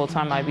a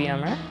full-time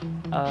IBMer.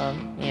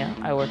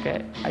 I work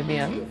at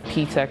IBM.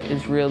 P-Tech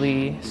is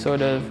really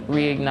sort of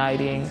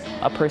reigniting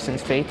a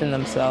person's faith in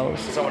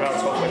themselves.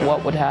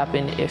 What would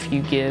happen if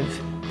you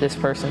give this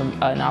person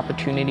an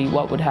opportunity?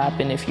 What would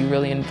happen if you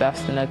really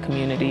invest in a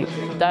community?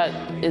 That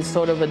is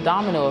sort of a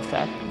domino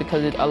effect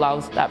because it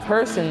allows that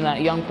person,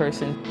 that young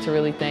person, to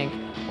really think,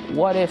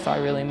 what if I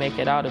really make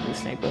it out of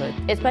this neighborhood?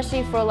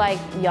 Especially for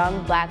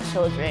young Black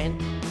children.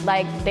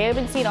 They've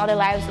been seeing all their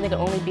lives, so they can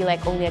only be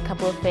only a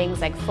couple of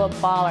things like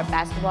football or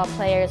basketball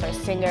players or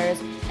singers.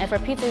 And for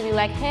people to be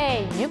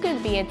hey, you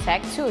could be in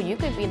tech too. You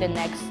could be the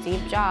next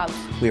Steve Jobs.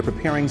 We are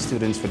preparing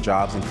students for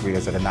jobs and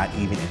careers that are not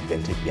even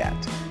invented yet.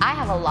 I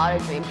have a lot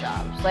of dream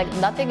jobs.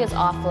 Nothing is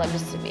off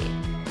limits to me.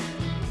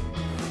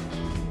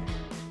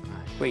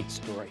 Great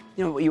story.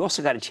 You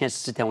also got a chance to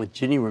sit down with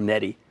Ginny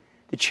Rometty,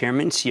 the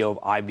chairman and CEO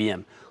of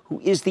IBM, who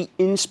is the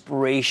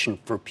inspiration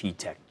for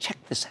P-Tech. Check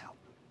this out.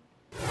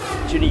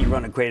 Ginny, you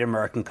run a great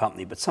American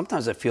company, but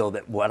sometimes I feel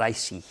that what I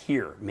see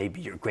here may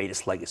be your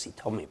greatest legacy.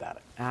 Tell me about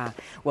it.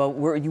 Well,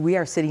 we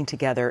are sitting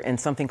together in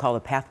something called a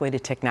Pathway to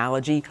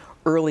Technology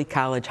Early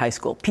College High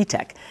School,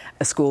 P-Tech,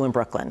 a school in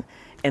Brooklyn.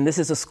 And this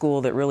is a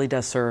school that really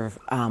does serve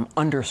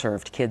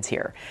underserved kids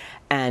here.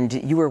 And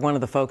you were one of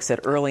the folks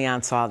that early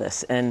on saw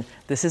this. And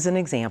this is an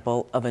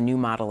example of a new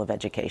model of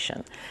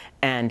education.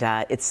 And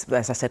it's,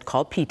 as I said,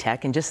 called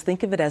P-Tech. And just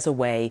think of it as a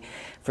way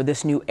for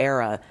this new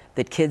era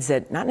that kids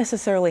that not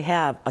necessarily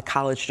have a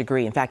college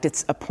degree. In fact,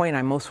 it's a point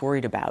I'm most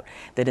worried about,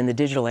 that in the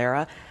digital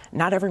era,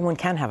 not everyone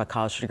can have a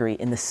college degree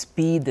in the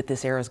speed that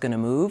this era is going to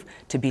move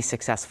to be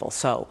successful.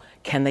 So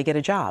can they get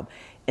a job?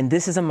 And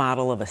this is a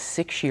model of a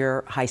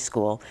 6-year high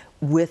school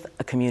with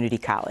a community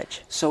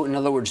college. So in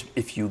other words,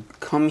 if you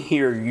come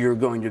here, you're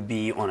going to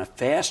be on a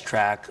fast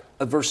track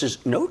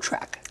versus no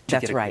track.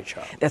 That's right.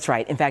 That's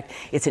right. In fact,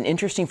 it's an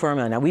interesting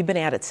formula. Now, we've been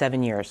at it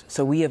 7 years,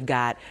 so we have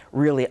got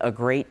really a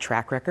great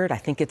track record. I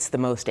think it's the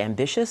most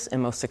ambitious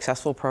and most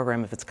successful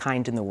program of its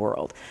kind in the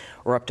world.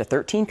 We're up to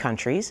 13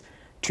 countries,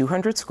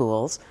 200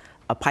 schools,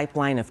 a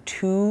pipeline of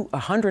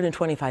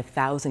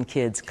 125,000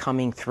 kids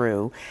coming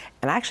through,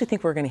 and I actually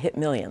think we're going to hit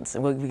millions.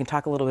 And we can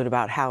talk a little bit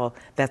about how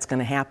that's going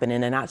to happen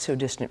in a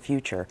not-so-distant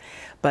future.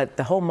 But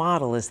the whole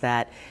model is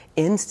that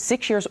in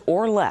 6 years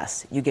or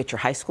less, you get your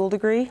high school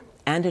degree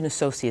and an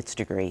associate's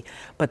degree.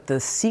 But the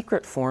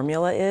secret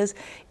formula is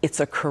it's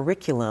a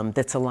curriculum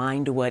that's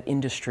aligned to what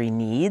industry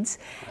needs: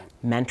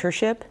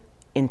 mentorship,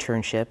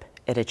 internship,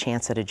 and a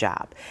chance at a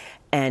job.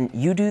 And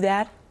you do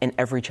that, and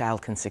every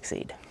child can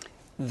succeed.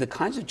 The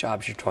kinds of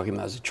jobs you're talking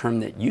about is a term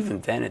that you've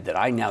invented that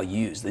I now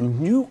use, the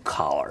new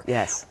collar.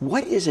 Yes.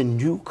 What is a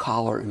new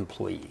collar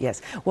employee?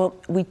 Yes. Well,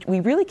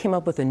 we really came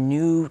up with a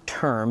new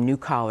term, new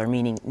collar,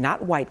 meaning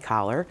not white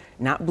collar,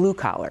 not blue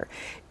collar.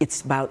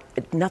 it's about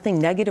nothing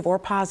negative or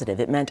positive.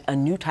 It meant a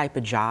new type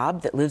of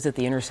job that lives at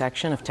the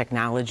intersection of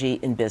technology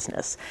and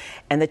business,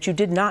 and that you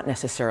did not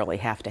necessarily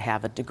have to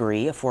have a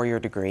degree, a 4-year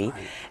degree.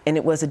 Right. And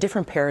it was a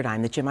different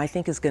paradigm that, Jim, I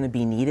think is going to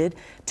be needed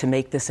to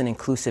make this an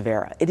inclusive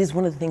era. It is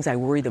one of the things I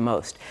worry the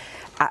most.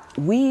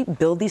 We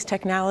build these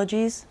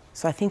technologies,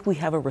 so I think we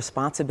have a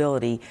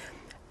responsibility.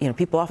 You know,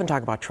 people often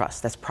talk about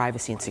trust, that's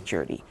privacy and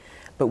security.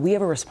 But we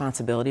have a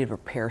responsibility to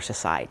prepare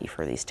society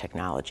for these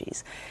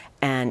technologies.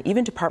 And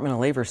even Department of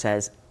Labor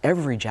says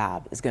every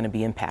job is going to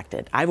be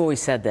impacted. I've always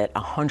said that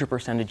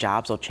 100% of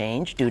jobs will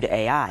change due to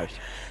AI.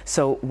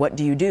 So what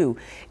do you do?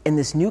 In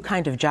this new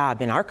kind of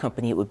job, in our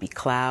company, it would be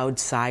cloud,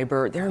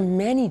 cyber. There are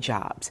many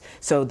jobs.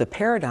 So the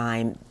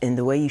paradigm and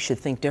the way you should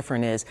think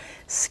different is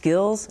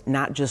skills,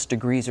 not just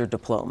degrees or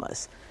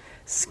diplomas.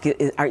 So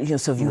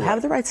if you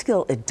have the right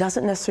skill, it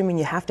doesn't necessarily mean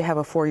you have to have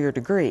a 4-year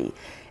degree.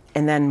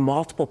 And then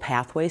multiple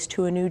pathways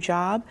to a new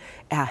job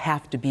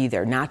have to be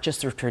there, not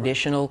just the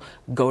traditional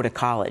go to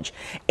college.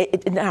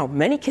 Now,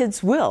 many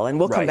kids will, and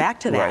we'll come back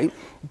to that. Right.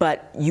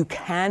 But you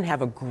can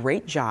have a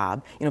great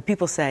job. You know,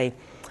 people say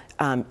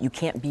you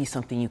can't be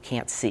something you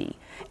can't see.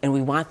 And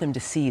we want them to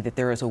see that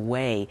there is a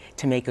way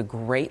to make a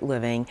great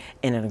living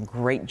and a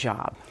great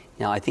job.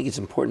 Now, I think it's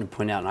important to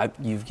point out, and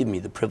you've given me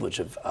the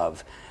privilege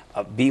of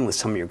being with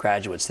some of your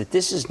graduates, that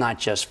this is not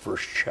just for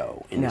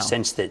show, in the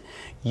sense that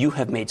you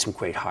have made some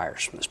great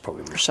hires from this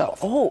program yourself.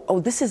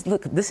 This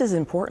is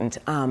important.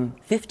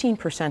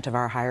 15% of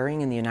our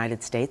hiring in the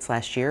United States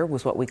last year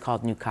was what we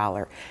called new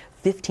collar.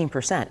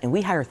 15%, and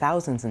we hire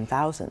thousands and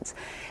thousands.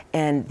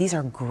 And these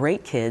are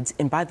great kids,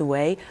 and by the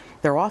way,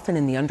 they're often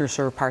in the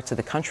underserved parts of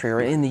the country,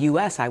 or in the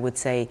U.S., I would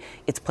say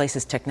it's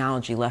places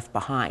technology left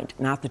behind,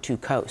 not the two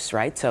coasts,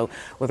 right? So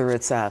whether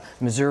it's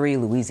Missouri,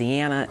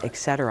 Louisiana, et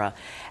cetera.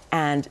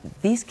 And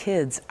these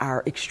kids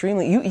are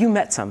extremely, you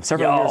met some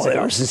several years ago. They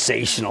were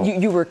sensational.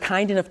 You were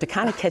kind enough to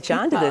kind of catch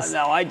on to this.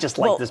 No, I just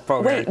like this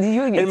program.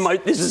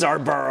 This is our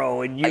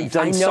borough, and you've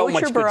done so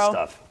much good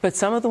stuff. But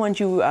some of the ones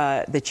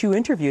that you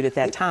interviewed at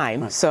that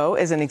time, so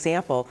as an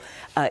example,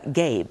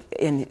 Gabe,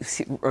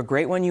 a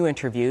great one you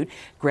interviewed,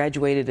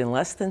 graduated in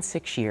less than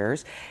 6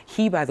 years.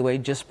 He, by the way,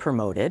 just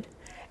promoted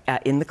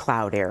in the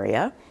cloud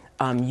area.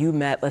 You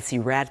met,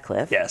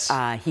 Radcliffe. Yes.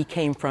 He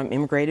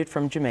immigrated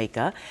from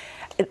Jamaica.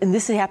 And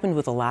this happened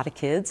with a lot of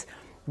kids.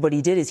 What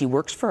he did is he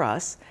works for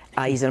us.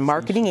 He's a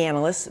marketing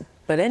analyst,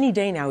 but any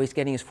day now he's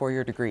getting his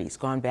 4-year degree. He's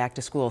gone back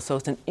to school. So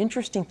it's an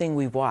interesting thing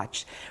we've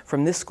watched.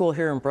 From this school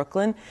here in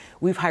Brooklyn,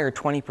 we've hired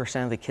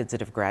 20% of the kids that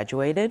have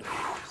graduated.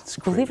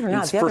 Believe it or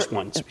not. It's first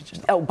ones.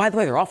 By the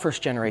way, they're all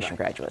first-generation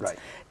graduates. Right.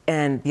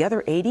 And the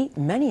other 80,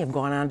 many have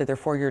gone on to their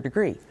 4-year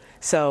degree.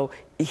 So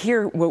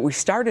here, what we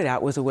started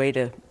out was a way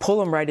to pull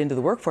them right into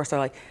the workforce. They're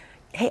like,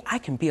 hey, I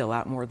can be a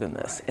lot more than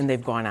this, and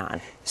they've gone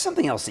on.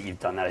 Something else that you've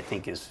done that I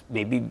think is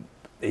maybe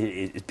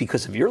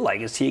because of your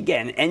legacy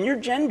again and your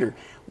gender.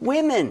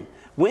 Women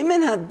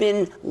have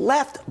been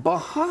left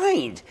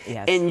behind,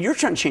 and you're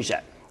trying to change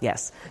that.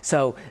 Yes.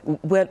 So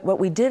what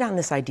we did on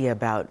this idea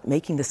about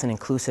making this an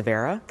inclusive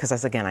era, because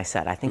as again I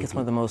said, I think it's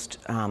one of the most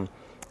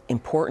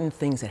important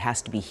things that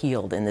has to be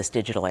healed in this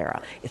digital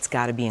era. It's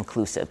got to be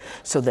inclusive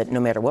so that no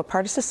matter what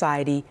part of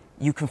society,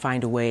 you can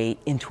find a way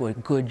into a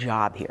good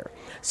job here.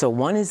 So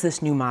one is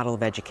this new model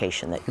of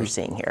education that you're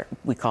seeing here.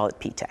 We call it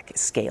P-Tech.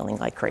 It's scaling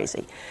like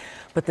crazy.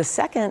 But the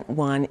second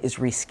one is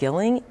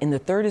reskilling, and the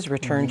third is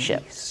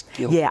returnship.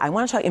 Yeah, I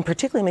want to talk in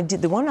particular,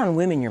 the one on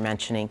women you're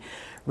mentioning,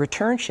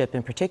 returnship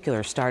in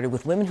particular started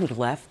with women who'd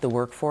left the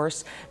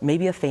workforce,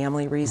 maybe a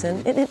family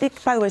reason. By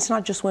the way, it's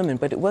not just women,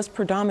 but it was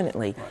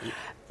predominantly.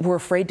 We're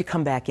afraid to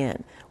come back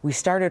in. We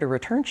started a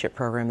returnship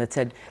program that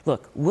said,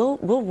 look, we'll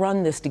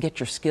run this to get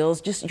your skills.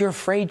 Just you're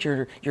afraid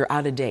you're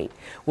out of date.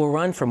 We'll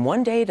run from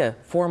 1 day to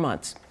 4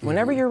 months.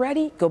 Whenever you're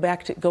ready, go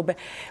back.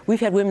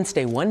 We've had women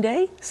stay 1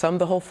 day, some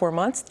the whole 4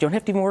 months. Don't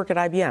have to even work at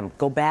IBM.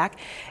 Go back,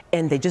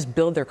 and they just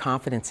build their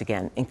confidence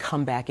again and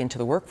come back into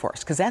the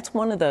workforce. Because that's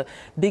one of the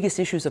biggest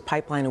issues of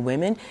pipeline of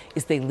women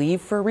is they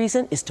leave for a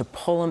reason, is to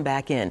pull them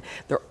back in.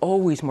 They're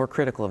always more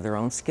critical of their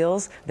own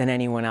skills than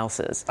anyone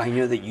else's. I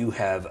know that you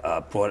have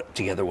brought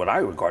together what I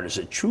regard as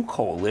a true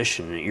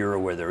coalition in an era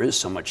where there is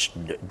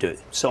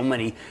so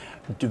many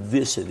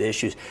divisive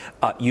issues.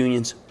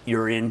 Unions,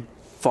 you're in,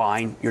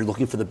 fine. You're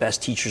looking for the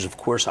best teachers, of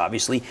course,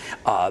 obviously.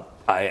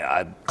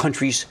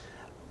 Countries,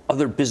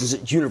 other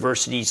businesses,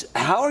 universities.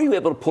 How are you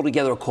able to pull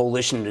together a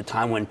coalition at a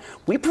time when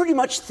we pretty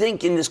much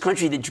think in this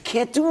country that you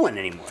can't do one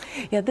anymore?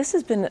 Yeah, this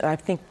has been, I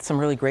think, some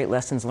really great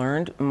lessons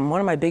learned. One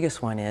of my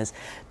biggest one is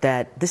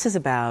that this is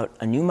about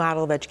a new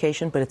model of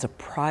education, but it's a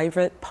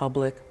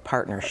private-public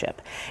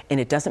partnership. And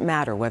it doesn't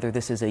matter whether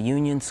this is a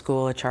union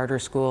school, a charter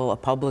school, a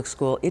public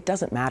school. It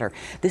doesn't matter.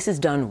 This is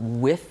done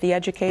with the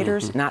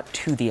educators, not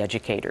to the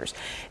educators.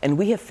 And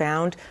we have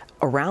found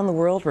around the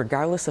world,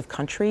 regardless of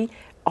country,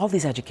 all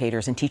these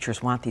educators and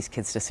teachers want these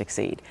kids to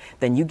succeed.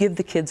 Then you give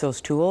the kids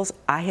those tools.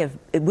 I have,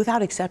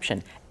 without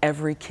exception,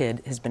 every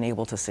kid has been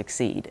able to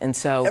succeed. And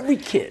so every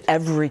kid.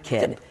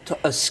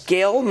 A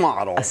scale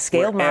model. A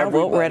scale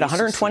model. We're at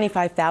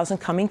 125,000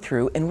 coming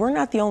through, and we're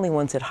not the only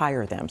ones that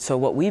hire them. So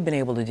what we've been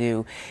able to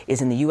do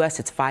is in the U.S.,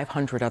 it's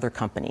 500 other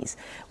companies.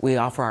 We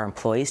offer our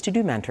employees to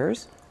do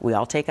mentors. We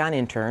all take on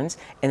interns,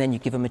 and then you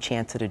give them a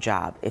chance at a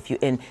job.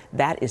 And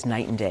that is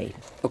night and day.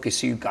 Okay,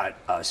 so you've got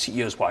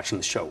CEOs watching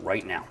the show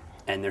right now,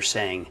 and they're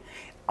saying,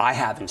 I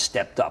haven't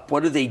stepped up.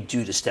 What do they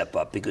do to step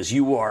up? Because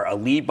you are a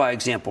lead by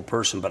example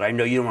person, but I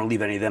know you don't want to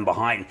leave any of them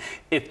behind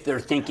if they're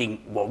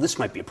thinking, well, this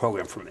might be a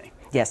program for me.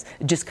 Yes,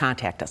 just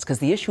contact us, because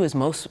the issue is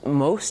most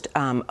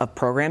of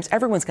programs,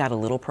 everyone's got a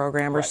little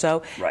program or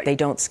so, they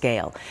don't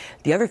scale.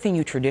 The other thing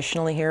you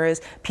traditionally hear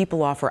is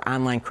people offer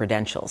online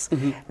credentials.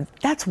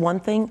 That's one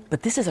thing,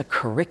 but this is a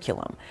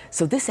curriculum.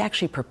 So this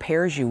actually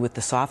prepares you with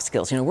the soft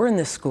skills. You know, we're in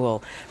this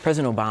school,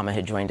 President Obama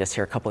had joined us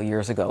here a couple of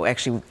years ago,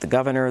 actually the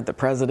governor, the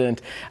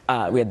president,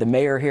 we had the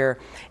mayor here,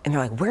 and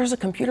they're like, where's a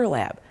computer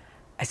lab?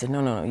 I said,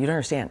 no, you don't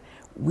understand.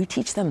 We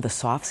teach them the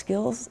soft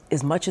skills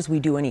as much as we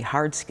do any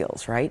hard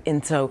skills, right?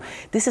 And so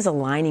this is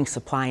aligning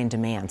supply and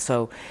demand.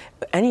 So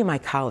any of my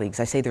colleagues,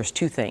 I say there's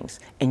two things,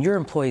 and your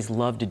employees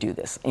love to do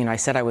this. You know, I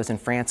said I was in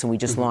France, and we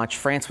just launched,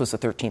 France was the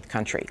 13th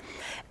country.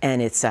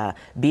 And it's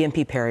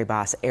BNP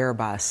Paribas,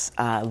 Airbus,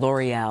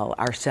 L'Oreal,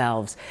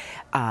 ourselves.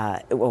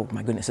 Oh,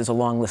 my goodness, there's a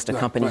long list of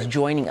companies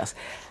joining us.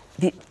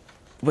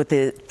 What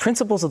the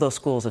principals of those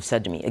schools have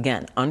said to me,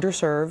 again,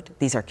 underserved,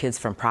 these are kids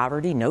from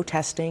poverty, no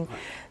testing.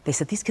 They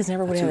said these kids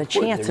never would have had a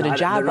chance at a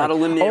job. They're not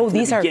eliminated from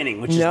the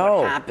beginning, which is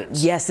what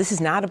happens. Yes, this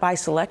is not a by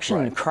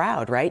selection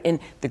crowd, right?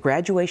 And the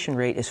graduation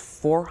rate is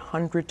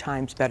 400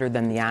 times better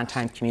than the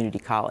on-time community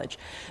college.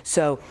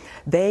 So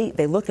they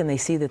look and they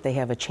see that they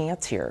have a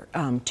chance here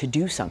to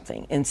do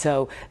something. And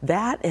so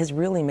that has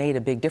really made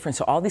a big difference.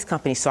 So all these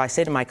companies, so I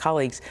say to my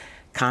colleagues,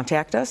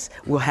 contact us.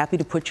 We're happy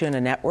to put you in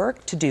a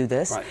network to do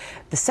this.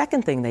 The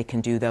second thing they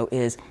can do, though,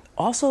 is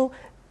also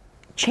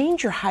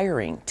change your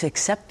hiring to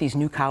accept these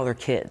new collar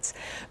kids,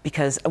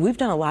 because we've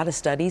done a lot of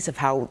studies of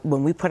how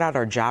when we put out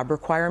our job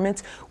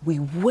requirements, we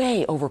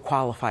way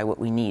overqualify what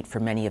we need for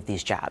many of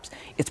these jobs.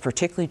 It's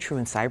particularly true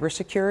in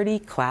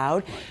cybersecurity,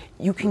 cloud.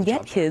 You can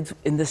get kids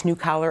in this new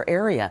collar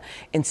area,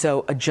 and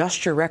so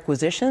adjust your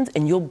requisitions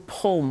and you'll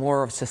pull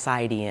more of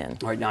society in.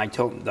 All right, now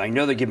I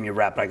know they're giving me a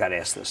wrap, but I got to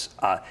ask this.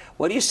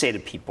 What do you say to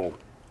people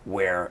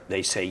where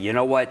they say, you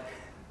know what?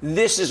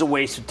 This is a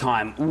waste of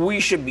time. We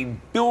should be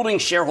building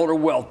shareholder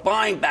wealth,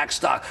 buying back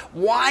stock.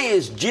 Why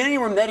is Ginny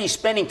Rometty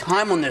spending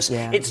time on this?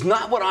 It's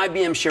not what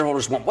IBM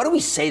shareholders want. What do we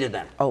say to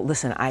them? Oh,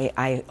 listen,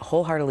 I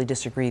wholeheartedly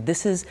disagree.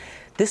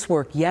 This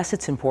work, yes,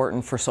 it's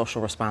important for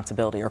social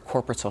responsibility or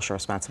corporate social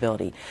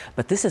responsibility,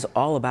 but this is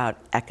all about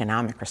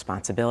economic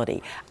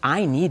responsibility.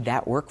 I need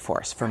that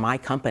workforce for my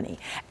company,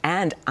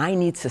 and I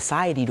need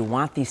society to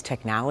want these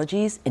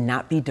technologies and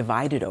not be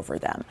divided over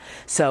them.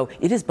 So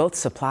it is both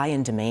supply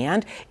and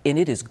demand, and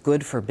it is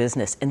good for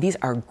business. And these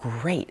are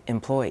great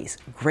employees,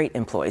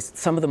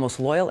 some of the most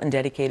loyal and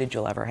dedicated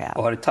you'll ever have.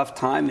 Well, at a tough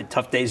time and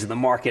tough days in the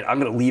market, I'm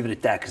going to leave it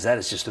at that, because that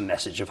is just a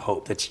message of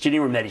hope. That's Ginny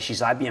Rometty.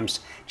 She's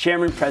IBM's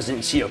chairman,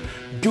 president, and CEO.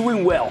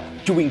 Doing well,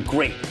 doing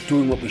great,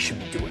 doing what we should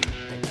be doing.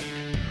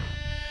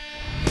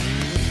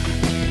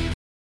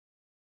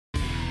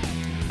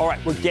 All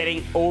right, we're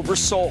getting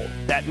oversold.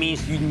 That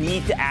means you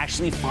need to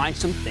actually find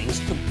some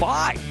things to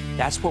buy.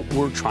 That's what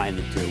we're trying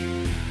to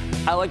do.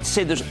 I like to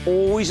say there's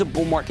always a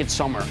bull market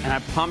somewhere, and I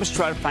promise to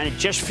try to find it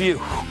just for you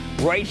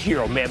right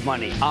here on Mad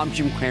Money. I'm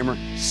Jim Cramer.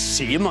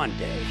 See you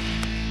Monday.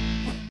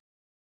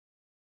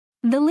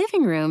 The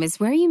living room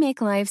is where you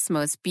make life's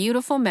most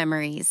beautiful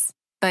memories.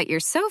 But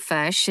your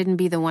sofa shouldn't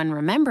be the one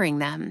remembering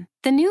them.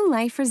 The new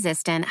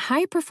life-resistant,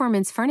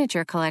 high-performance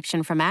furniture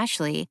collection from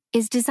Ashley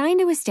is designed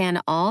to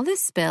withstand all the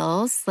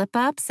spills,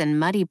 slip-ups, and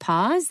muddy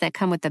paws that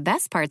come with the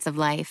best parts of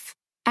life.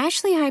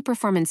 Ashley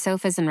high-performance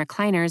sofas and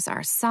recliners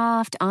are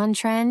soft,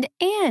 on-trend,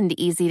 and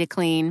easy to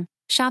clean.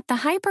 Shop the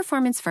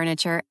high-performance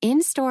furniture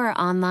in-store or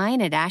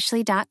online at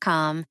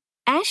ashley.com.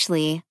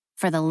 Ashley,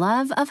 for the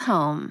love of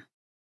home.